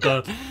fucking good,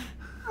 that.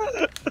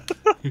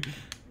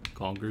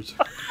 Conkers.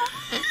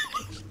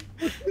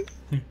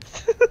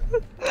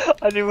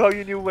 I knew how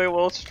you knew my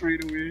well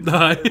straight away.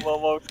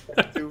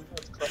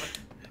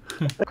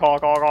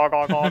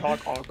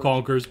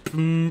 Conkers.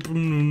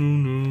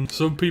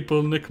 Some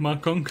people nick my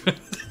conkers.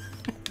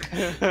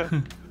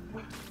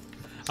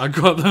 I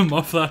got them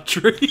off that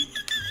tree.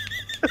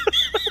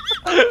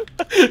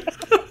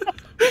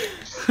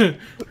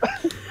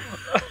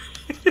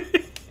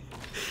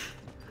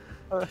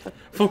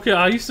 Fuck it,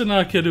 I used to know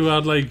a kid who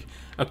had like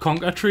a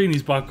conker tree in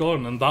his back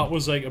garden, and that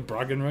was like a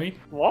bragging right.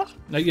 What?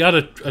 Like he had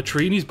a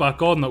tree in his back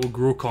garden that would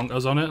grow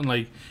conkers on it, and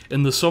like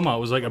in the summer it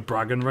was like a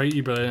bragging right.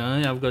 You'd be like,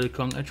 oh, I've got a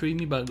conker tree in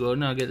my back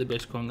garden, I'll get the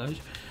best conkers.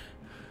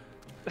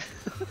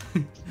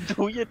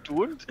 No, you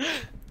don't.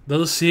 They're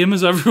the same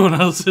as everyone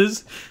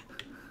else's.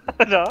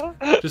 No.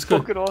 Just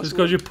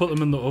because you put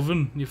them in the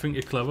oven, you think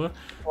you're clever.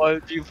 Well,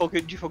 do you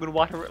fucking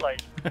water it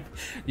like?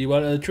 You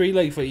want a tree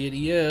like for 80,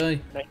 yeah.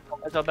 My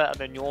conkers are better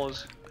than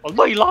yours. Well,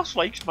 my last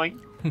like's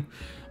mine.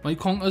 My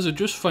conkers are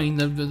just fine.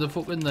 They're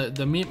fucking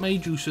they make my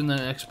juice and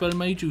they expel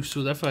my juice,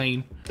 so they're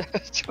fine.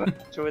 So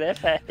they're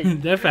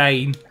fine. They're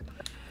fine.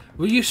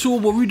 Were you so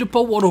worried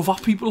about what other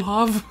people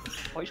have?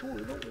 Why so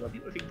worried about what other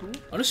people think?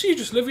 Honestly, you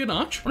just live your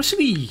natch.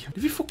 Honestly,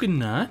 live your fucking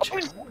natch.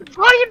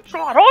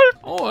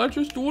 Oh, I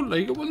just don't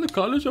like it when the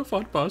colours are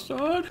fat bastard.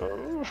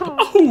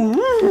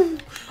 Oh,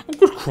 I'm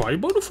gonna cry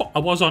about it for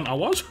hours on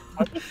hours.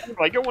 I just don't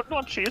like it when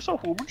I chase her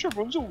home and she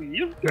runs away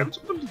and gets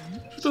to leave.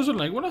 She doesn't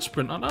like when I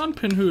sprint at her and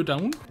pin her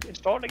down. It's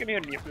start licking your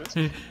nipples.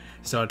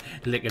 Start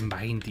licking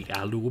behind the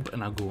earlobe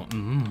and I go,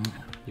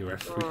 you're a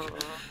freak.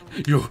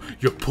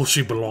 Your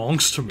pussy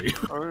belongs to me.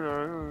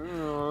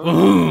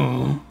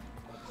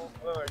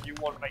 You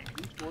want my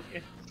juice, don't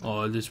you?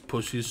 Oh, this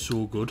pussy is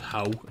so good.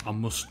 How? I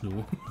must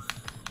know.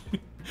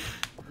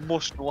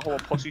 Must know how a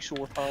pussy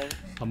so fine.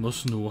 I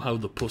must know how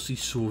the pussy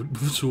so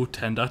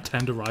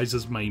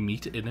tenderizes my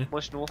meat in it.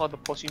 Must know how the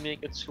pussy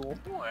make it so.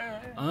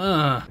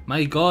 Ah,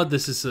 my god,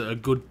 this is a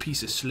good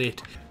piece of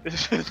slate.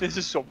 This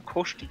is some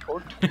cushy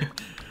cunt.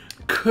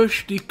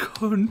 Cushy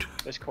cunt.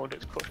 This cunt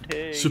is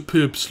cushy.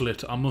 Superb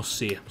slit, I must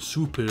say.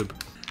 Superb.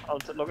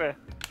 Look at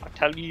I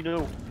tell you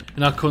now.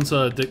 And our cunts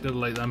are addicted to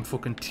like them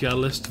fucking tier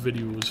list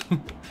videos.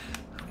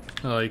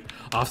 Like,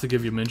 I have to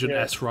give you mention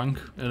S rank,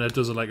 and it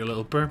does like a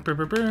little burr burr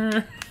burr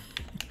burr.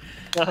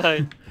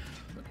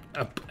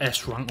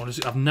 S rank,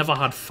 honestly, I've never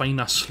had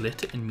finer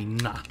slit in me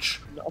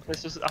natch. No,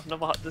 I've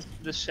never had this.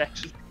 The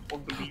sex is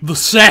unbelievable. The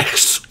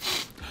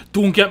sex!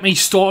 Don't get me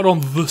started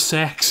on the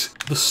sex.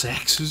 The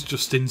sex is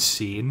just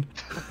insane.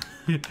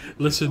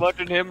 Listen.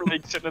 Imagine him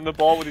like sitting in the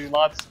bar with his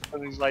lads,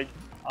 and he's like,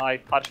 "I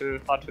had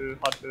to."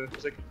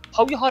 He's like,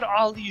 "How you had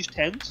all these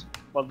tents?"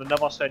 Well, they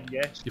never said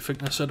yes. You think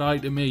they said aye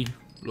to me?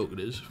 Look,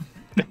 it is.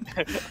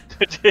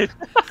 They did.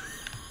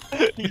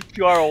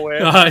 You are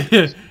aware.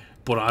 Aye,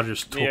 but I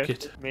just took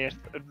it. Mate,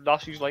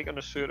 Lassie's like an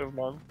assertive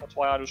man. That's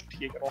why I just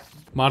take it off.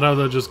 Mad how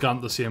they just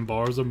got the same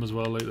bar as them as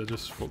well. Like they're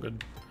just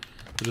fucking,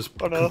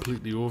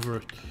 completely over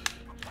it.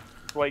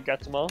 Right,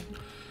 gets them all.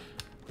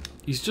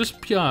 He's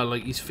just pure,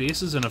 like, his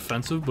face is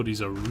inoffensive, but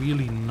he's a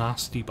really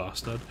nasty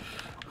bastard.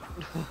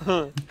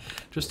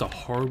 Just a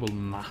horrible,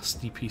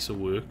 nasty piece of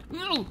work.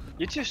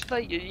 You just,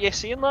 like, you're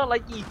saying that,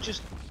 like, he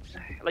just,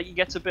 like, he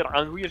gets a bit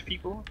angry at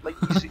people. Like,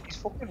 he's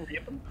fucking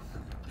raping.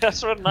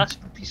 That's not a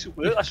nasty piece of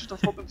work, that's just a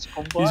fucking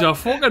scumbag. He's a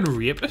fucking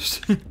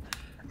rapist.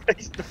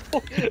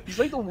 He's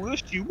like the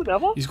worst human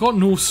ever. He's got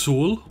no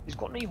soul. He's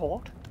got no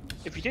heart.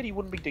 If he did, he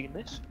wouldn't be doing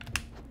this.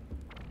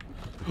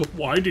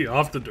 Why do you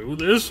have to do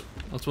this?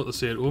 That's what they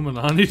say to him,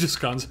 and he just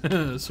can't.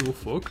 So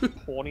fuck.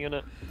 Horny in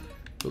it.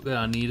 Look there,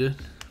 I need it.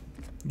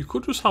 You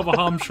could just have a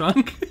ham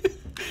shank.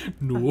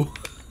 No.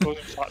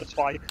 Doesn't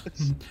satisfy.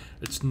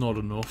 It's not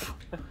enough.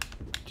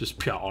 Just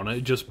pure on it.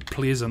 It just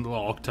plays into the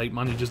archetype,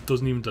 man. He just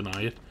doesn't even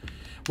deny it.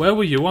 Where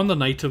were you on the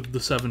night of the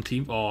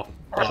 17th? Oh,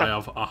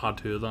 I had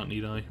heard that,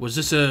 need I? Was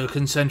this a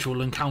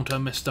consensual encounter,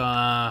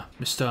 Mr.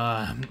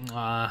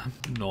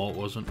 No, it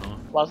wasn't, no.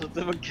 Lads, I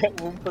didn't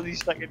get one for his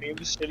second name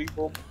is Silly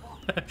Bum.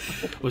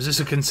 Was this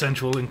a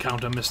consensual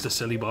encounter, Mr.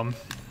 Silly Bum?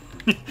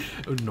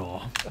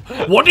 No.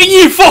 What do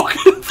you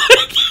fucking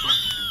think?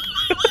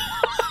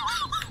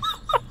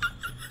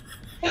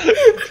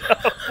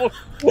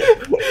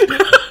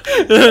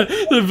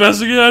 The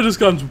investigator just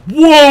goes,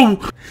 whoa!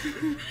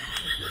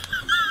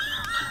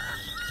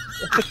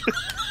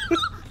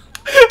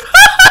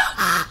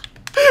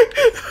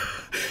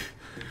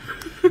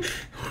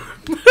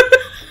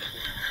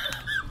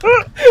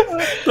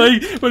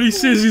 Like, when he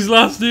says his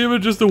last name, it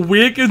just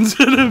awakens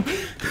in him.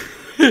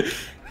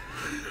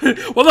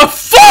 What the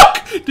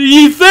fuck do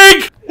you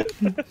think?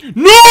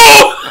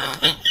 No!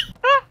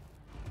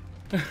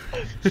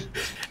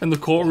 In the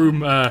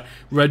courtroom,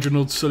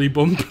 Reginald Silly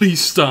Bum,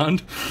 please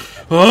stand.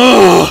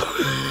 Oh!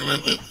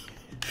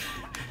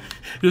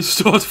 Just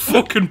starts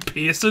fucking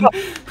pacing.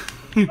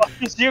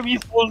 His name,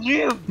 his full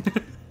name.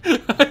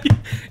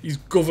 His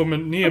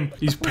government name.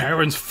 His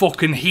parents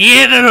fucking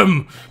hated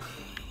him.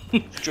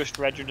 Just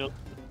Reginald.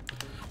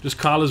 Just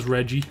call us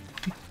Reggie.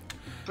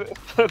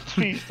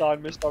 Please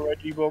stand, Mr.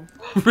 Reggie Bum.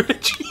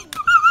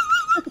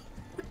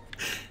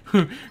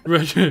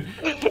 Reggie.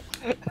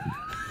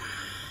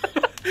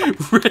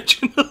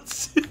 Reginald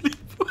Silly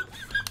Bum.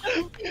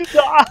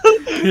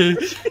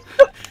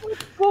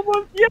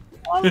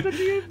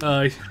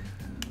 Aye.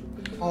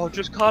 Oh,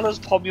 just call us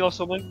Tommy or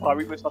something.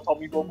 Sorry, Mr.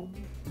 Tommy Bum.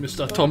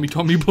 Mr. Tommy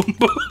Bum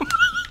Bum.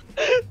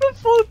 The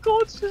full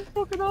God's just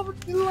fucking having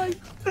me like.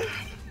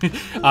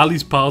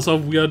 Ali's pals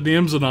have weird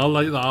names and Al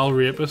like the Al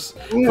rapist.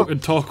 Fucking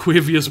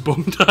Torquavius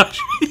Bumdash.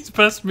 He's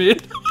best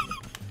mate.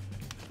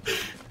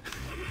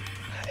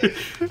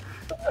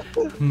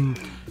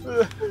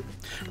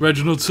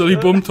 Reginald Silly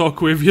Bum,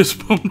 Torquavius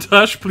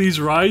Bumdash,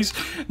 please rise.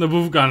 And they're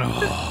both going,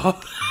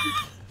 oh.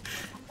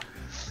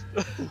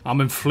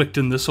 I'm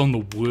inflicting this on the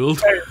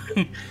world.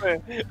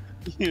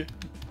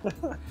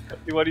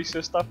 You want his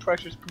sister,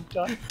 Precious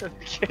Poopta?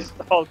 She's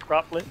all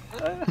crappling.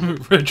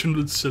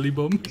 Reginald Silly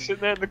Bum. He's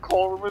sitting there in the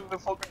courtroom and the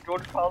fucking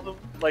judge calls him,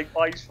 like,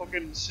 by his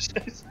fucking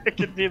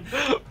second name,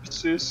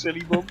 Sir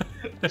Silly Bum.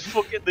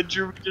 The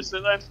jury just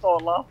sit there and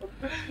start laughing.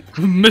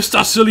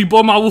 Mr. Silly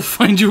Bum, I will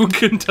find you in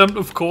contempt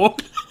of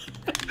court.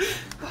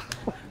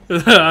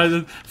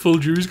 Full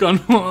jury's gone,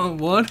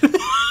 what?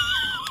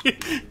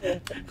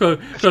 Because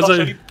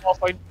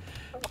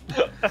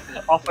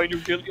I'll find you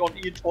guilty on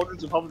 8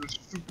 charges of having a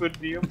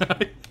stupid name.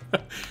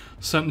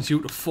 Sentence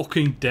you to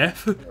fucking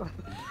death.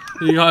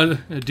 Do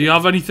you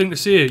have anything to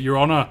say, Your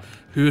Honour?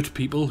 Hurt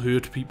people,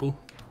 hurt people.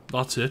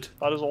 That's it.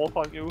 That is all,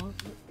 thank you.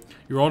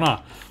 Your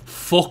Honour,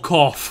 fuck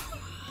off.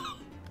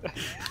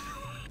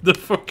 The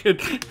fucking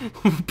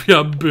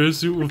Pierre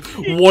Bursuit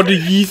with, what do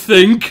you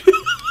think?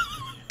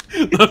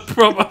 The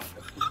proper...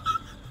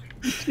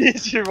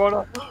 Yes, Your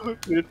Honour.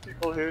 Hurt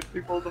people,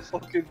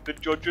 the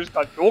judges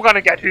can't. You're gonna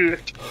get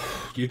hurt.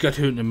 You get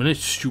hurt in a minute,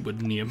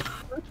 stupid name.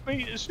 That's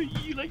me, it's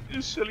you like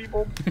this Silly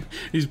Bum.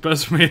 His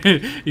best mate,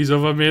 his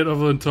other mate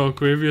other than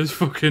Torquavius,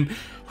 fucking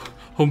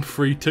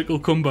Humphrey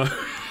Ticklecumber.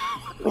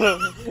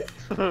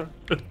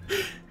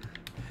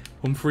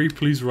 Humphrey,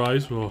 please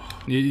rise. Oh.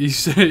 He's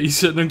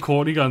sitting in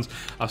court, he goes,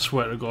 I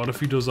swear to God, if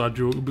he does that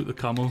joke about the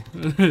camel.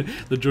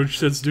 The judge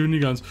sits down, he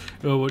goes,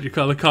 oh, what you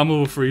call a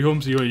camel with 3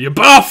 humps? He went, you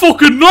better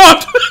fucking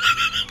not!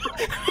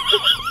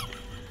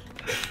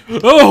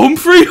 Oh,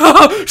 Humphrey,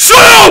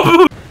 shut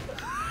up!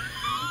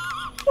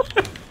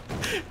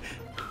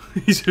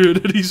 He's heard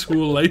it his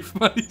whole life,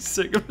 man, he's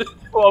sick of it.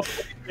 Oh,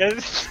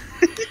 yes.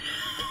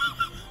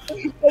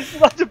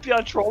 That's a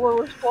bit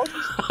trauma response.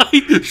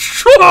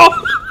 Shut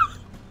up!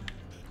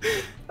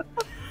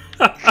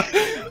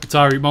 It's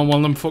alright, man. One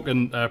of them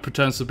fucking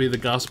pretends to be the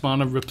gas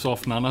man and rips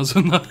off nanas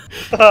and that.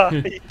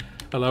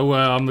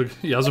 Hello,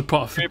 he has a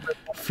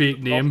fake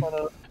name.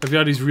 If he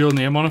had his real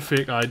name on a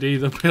fake ID,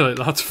 they'd be like,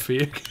 that's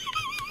fake.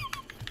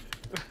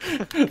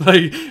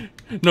 Like,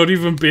 not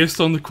even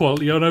based on the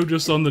quality, I know,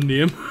 just on the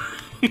name.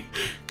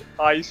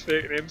 His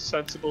fake name's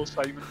Sensible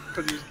Simon,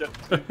 because he was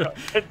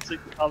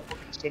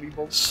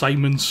getting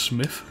Simon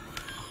Smith.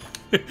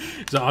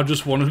 I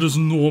just want it as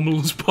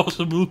normal as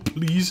possible,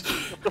 please.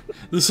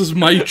 This is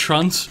my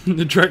chance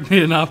to direct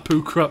me in our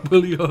poo crap,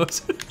 will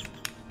yours?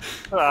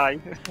 Aye.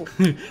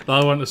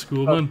 I went to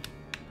school, man.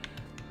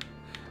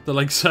 They're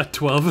like set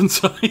 12 in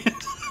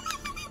science.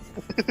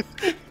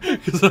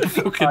 Because they're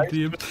fucking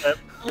deep.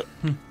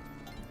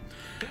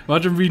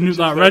 Imagine reading out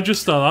that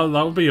register,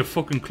 that would be a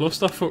fucking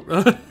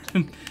clusterfuck.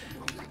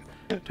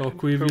 Talk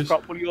Quavius.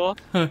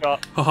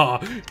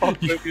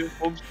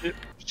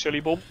 Silly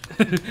bum.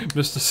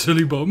 Mr.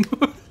 Silly Bum.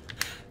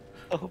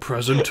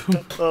 Present.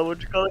 What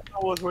do you call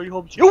it? Where you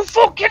hubs? You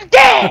fucking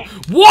dead!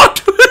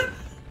 What?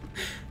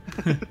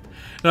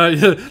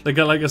 They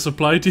got like a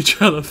supply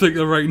teacher that think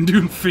they're writing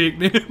doing fake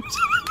names.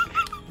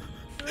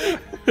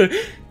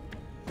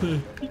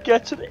 He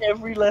gets it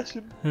every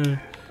lesson.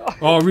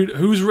 Oh,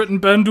 who's written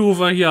Bend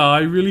Over? Yeah,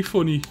 I really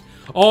funny.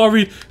 Oh,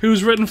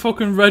 who's written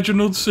fucking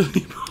Reginald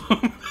Silly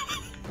Bum?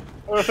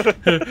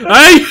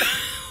 Hey!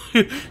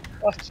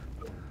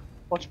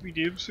 What's me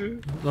name, sir?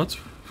 That's...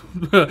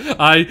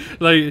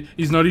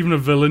 he's not even a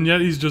villain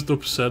yet, he's just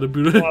upset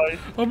about it.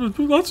 Oh,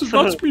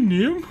 that's my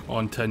name. Oh,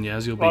 in 10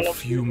 years you'll be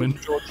fuming.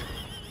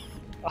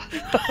 All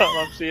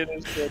I'm saying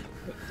is that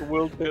the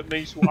world hurt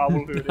me, so I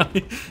will hurt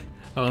it.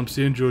 All I'm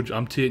saying, Judge,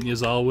 I'm taking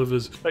his all with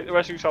us. Like the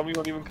rest of your family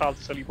won't even call it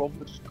Silly Bum,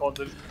 but just called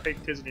it,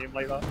 picked his name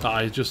like that.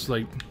 Aye, just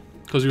like,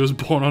 because he was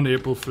born on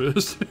April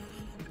 1st.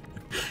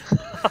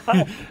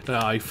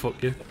 Aye,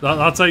 fuck you.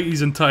 That's like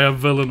his entire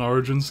villain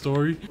origin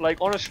story. Like,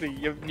 honestly,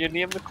 you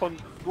name the cunt,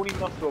 you don't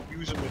even have to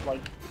abuse him with,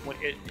 like,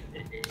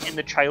 in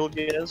the child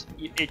years.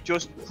 It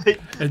just, it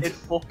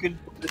fucking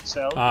does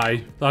itself.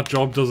 Aye, that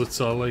job does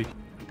itself, like.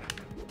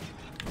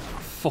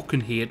 I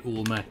fucking hate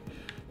Olme.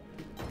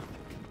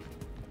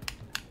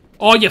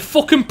 Oh, you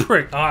fucking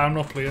prick! I'm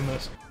not playing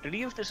this.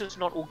 Believe this is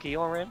not okay,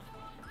 alright?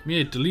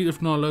 Mate, delete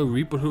if not allow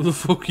read, but who the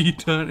fuck are you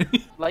turning?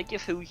 Like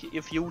if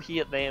you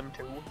hate them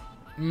too.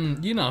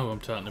 You know who I'm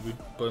talking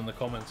about, but in the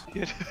comments.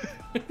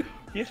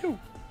 You too.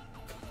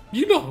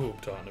 You know who I'm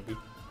talking about.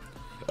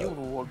 You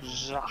know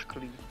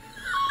exactly.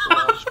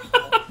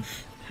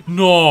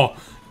 No,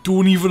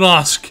 don't even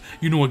ask.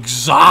 You know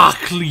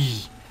exactly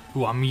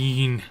who I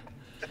mean.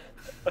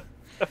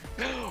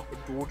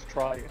 Don't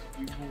try it.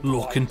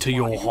 Look into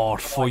your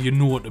heart, for you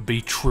know it to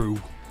be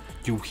true.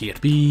 You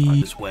hate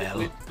me as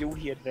well. You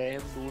hate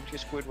them, don't you,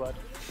 Squidward?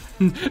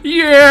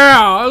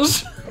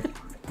 Yes!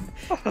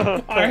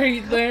 I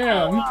hate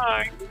them.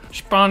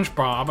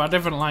 SpongeBob, I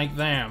didn't like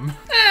them.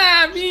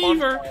 Ah,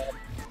 Beaver!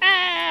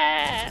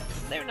 Ah,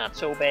 they're not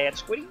so bad,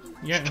 Squiddy.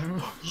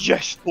 Yeah.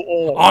 Yes, they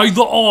are. Aye,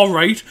 they are,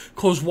 right?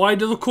 Cause why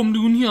do they come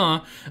down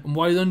here? And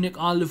why they nick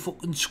all the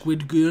fucking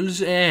squid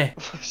girls, eh?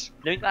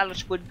 Nick all the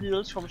squid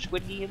girls from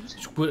Squid Games?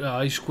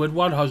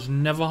 Squidward has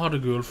never had a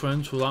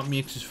girlfriend, so that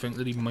makes us think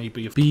that he might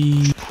be a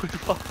bee.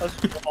 Squidward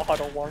has never had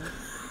a one.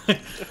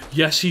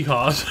 Yes, he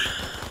has.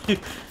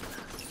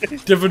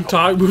 Different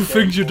type of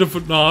things you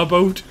don't know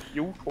about.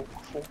 You talk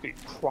fucking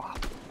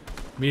crap.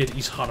 Mate,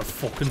 he's had a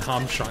fucking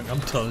ham shank, I'm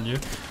telling you.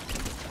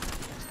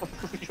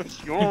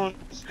 It's yours.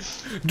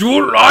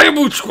 Don't lie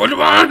about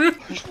Squidward!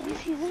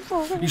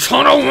 He's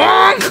had a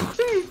wank!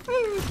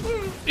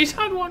 He's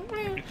had one.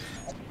 And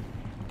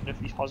if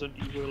he hasn't,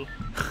 he will.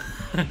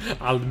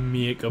 I'll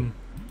make him.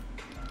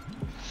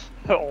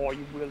 Oh,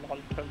 you will, I'll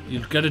tell you.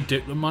 You'll get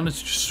addicted, man.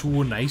 It's just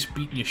so nice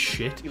beating your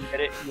shit. You'll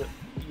get it.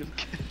 You'll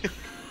get it.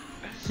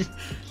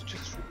 It's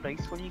just so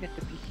nice when you get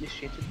to beat your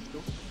shit and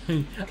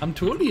stuff. I'm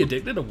totally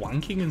addicted to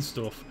wanking and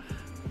stuff.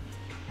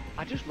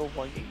 I just love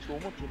wanking so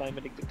much that I'm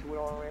addicted to it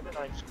already and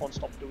I just can't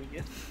stop doing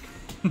it.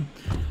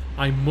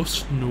 I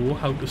must know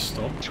how to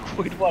stop.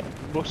 Squidward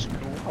must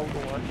know how to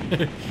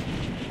wank.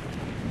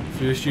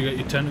 First you get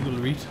your tentacle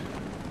read,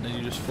 then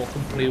you just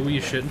fucking play with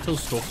your shit until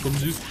stuff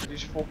comes out.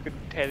 Just fucking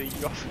tearing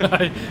you off.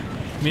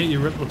 Mate, you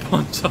rip the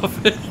pants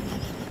off it.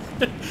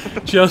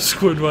 Just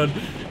Squidward.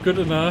 Good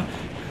to know.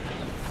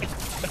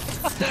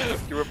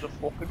 You rip the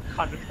fucking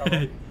can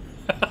off.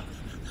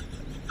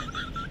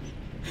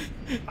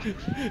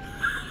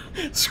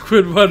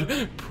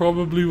 Squidward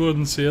probably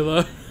wouldn't say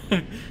that.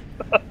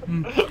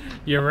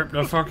 You ripped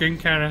the fucking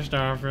canister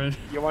off it.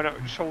 You wanna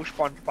show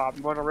SpongeBob,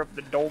 you wanna rip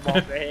the dome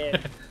off the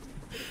head.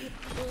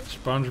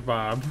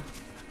 SpongeBob.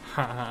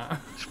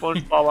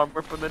 SpongeBob, I'm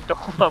ripping the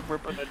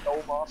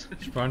dome off.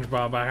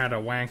 SpongeBob, I had a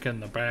wank in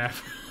the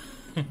bath.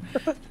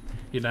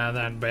 You know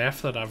that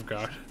bath that I've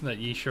got that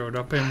you showed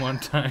up in one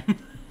time?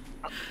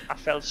 I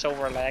felt so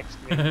relaxed,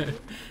 man.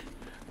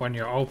 When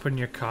you open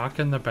your cock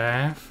in the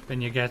bath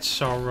and you get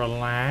so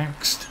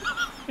relaxed.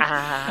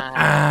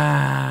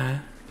 A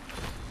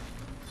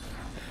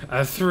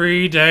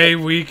 3-day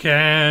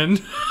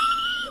weekend.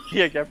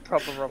 You get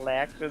proper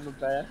relaxed in the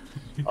bath.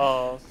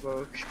 Oh,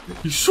 fuck.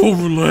 You're so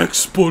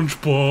relaxed,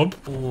 SpongeBob.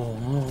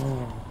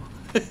 Oh.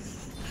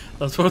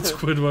 That's what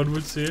Squidward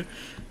would say.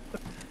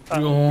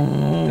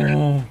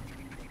 Oh.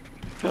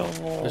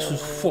 This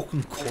is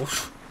fucking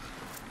cush.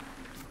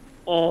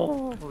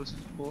 Oh, this is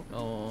cool.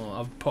 Oh,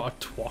 I've put a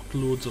twat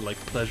loads of like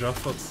pleasure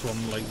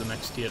from like the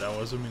next 8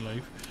 hours of my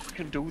life. I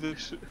can do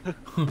this.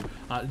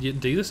 You can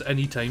do this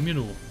anytime, you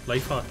know.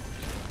 Life hack.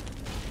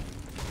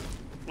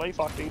 life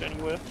hack eat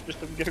anywhere. Just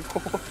didn't get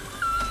caught.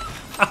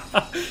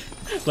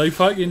 Life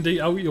hack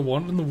indeed out you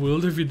want in the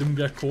world if you didn't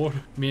get caught.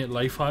 Mate,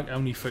 life hack how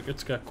many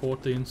thickets get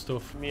caught doing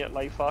stuff. Mate,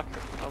 life hack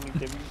how many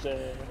divvies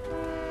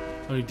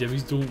How many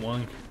divvies don't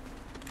wank.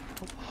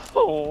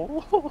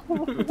 Oh.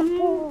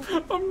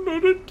 I'm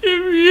not a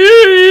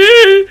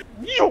divvy!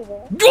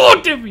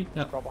 Go divvy!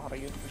 Yeah. Grab a hat of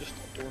you and just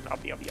stop doing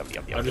abby.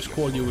 I'll just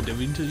call you a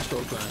divvy until you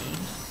start crying.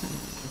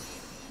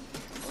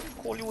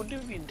 I'll call you a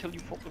divvy until you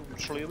fucking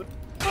slave it.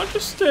 I'll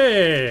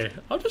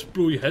just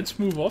blow your head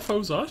smooth off,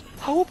 how's that?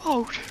 How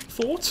about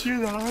Thoughts?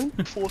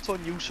 thoughts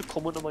on you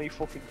succumbing to my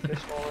fucking piss,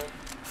 alright?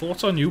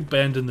 Thoughts on you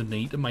bending the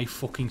knee to my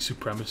fucking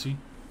supremacy?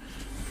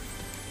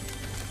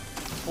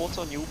 Thoughts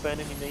on you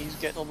bending your knees,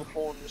 getting on the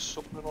floor and just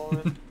sucking it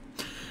alright?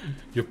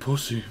 Your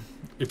pussy,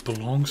 it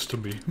belongs to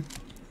me.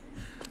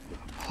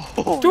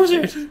 Oh, does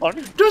it?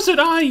 Does it,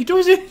 aye?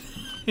 Does it?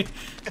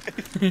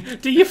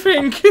 Do you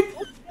think?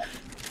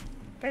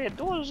 It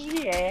does,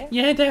 yeah.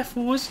 Yeah,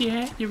 therefore,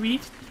 yeah, you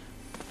read.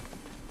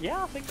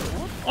 Yeah, I think it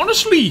would.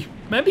 Honestly,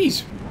 maybe.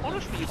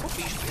 Honestly, you could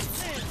be straight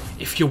there.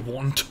 If you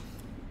want.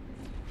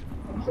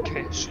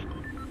 Okay, see.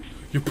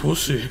 Your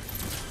pussy,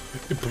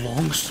 it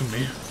belongs to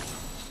me.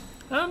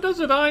 And does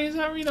it, aye? Is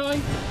that right,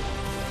 aye?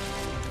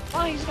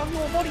 Aye, is it on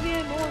your body,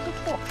 yeah? No, the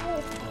fuck.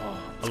 Oh.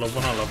 I love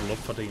when I level up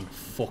for being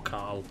fuck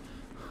all.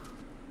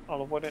 I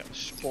love when it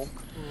spunk.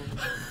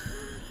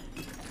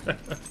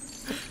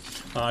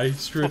 Aye,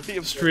 straight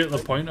to the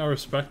point, I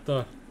respect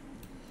that.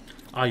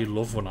 I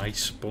love when I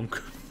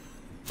spunk.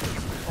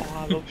 Oh,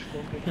 I love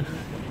spunking.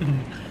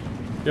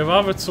 You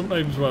have it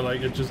sometimes where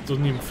like it just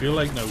doesn't even feel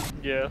like no.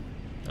 Yeah.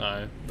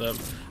 Aye,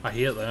 I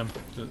hate them.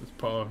 It's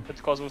power. It's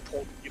because we've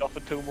told you off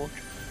it too much.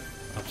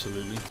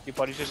 Absolutely. Your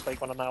body's just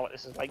like, well, I know what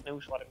this is like now,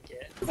 so I don't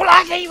care. Well,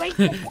 I can't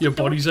wait. Your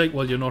body's like,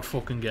 well, you're not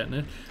fucking getting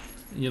it.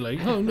 And you're like,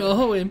 oh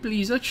no, and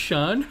please, that's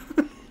Sean.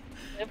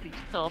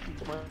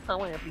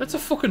 That's a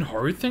fucking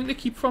horrid thing to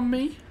keep from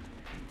me.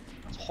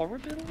 It's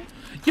horrible.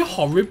 You're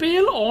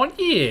horrible, aren't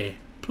you?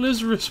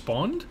 Please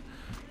respond.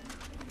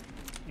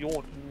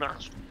 You're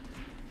nasty.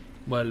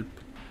 Well,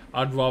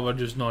 I'd rather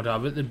just not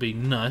have it than be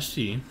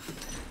nasty.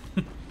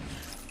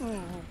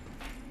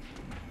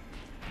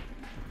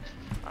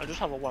 I'll just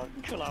have a wank.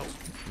 Chill out.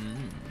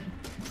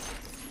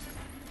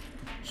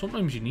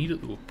 Sometimes you need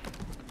it though.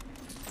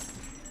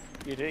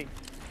 You do.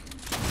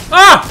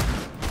 Ah!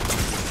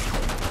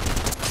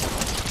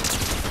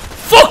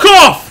 Fuck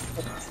off!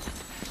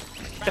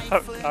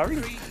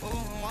 Harry?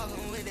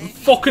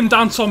 Fucking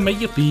dance on me,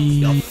 you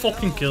bee. I'll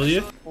fucking kill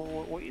you.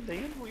 What are you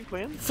doing? What are you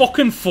playing?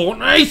 Fucking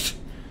Fortnite!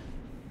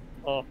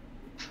 Oh.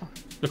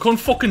 They couldn't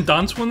fucking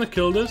dance when they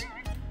killed us.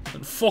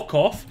 And fuck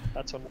off.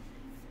 That's on.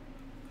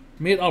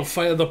 Mate, I'll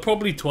fight. They're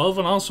probably 12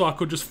 and all, so I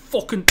could just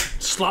fucking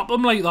slap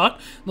them like that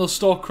and they'll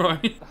start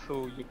crying.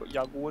 Oh,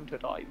 you're going to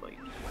die, mate.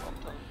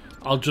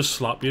 I'll just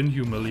slap you and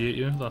humiliate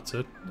you, that's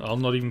it. I'll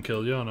not even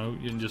kill you, I know.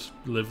 You can just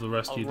live the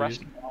rest of your days.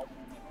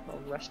 I'll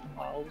rest in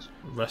barrels.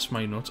 Rest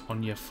my nuts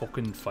on your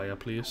fucking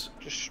fireplace.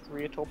 Just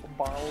straight up in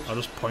barrels. I'll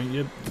just point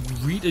you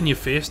right in your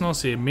face and I'll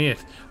say,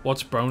 mate,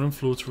 what's brown and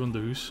floats around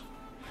the house?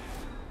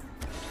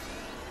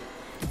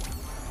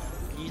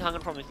 He's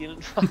hanging from the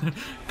ceiling.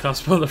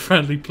 Casper the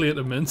friendly plate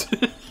of mint.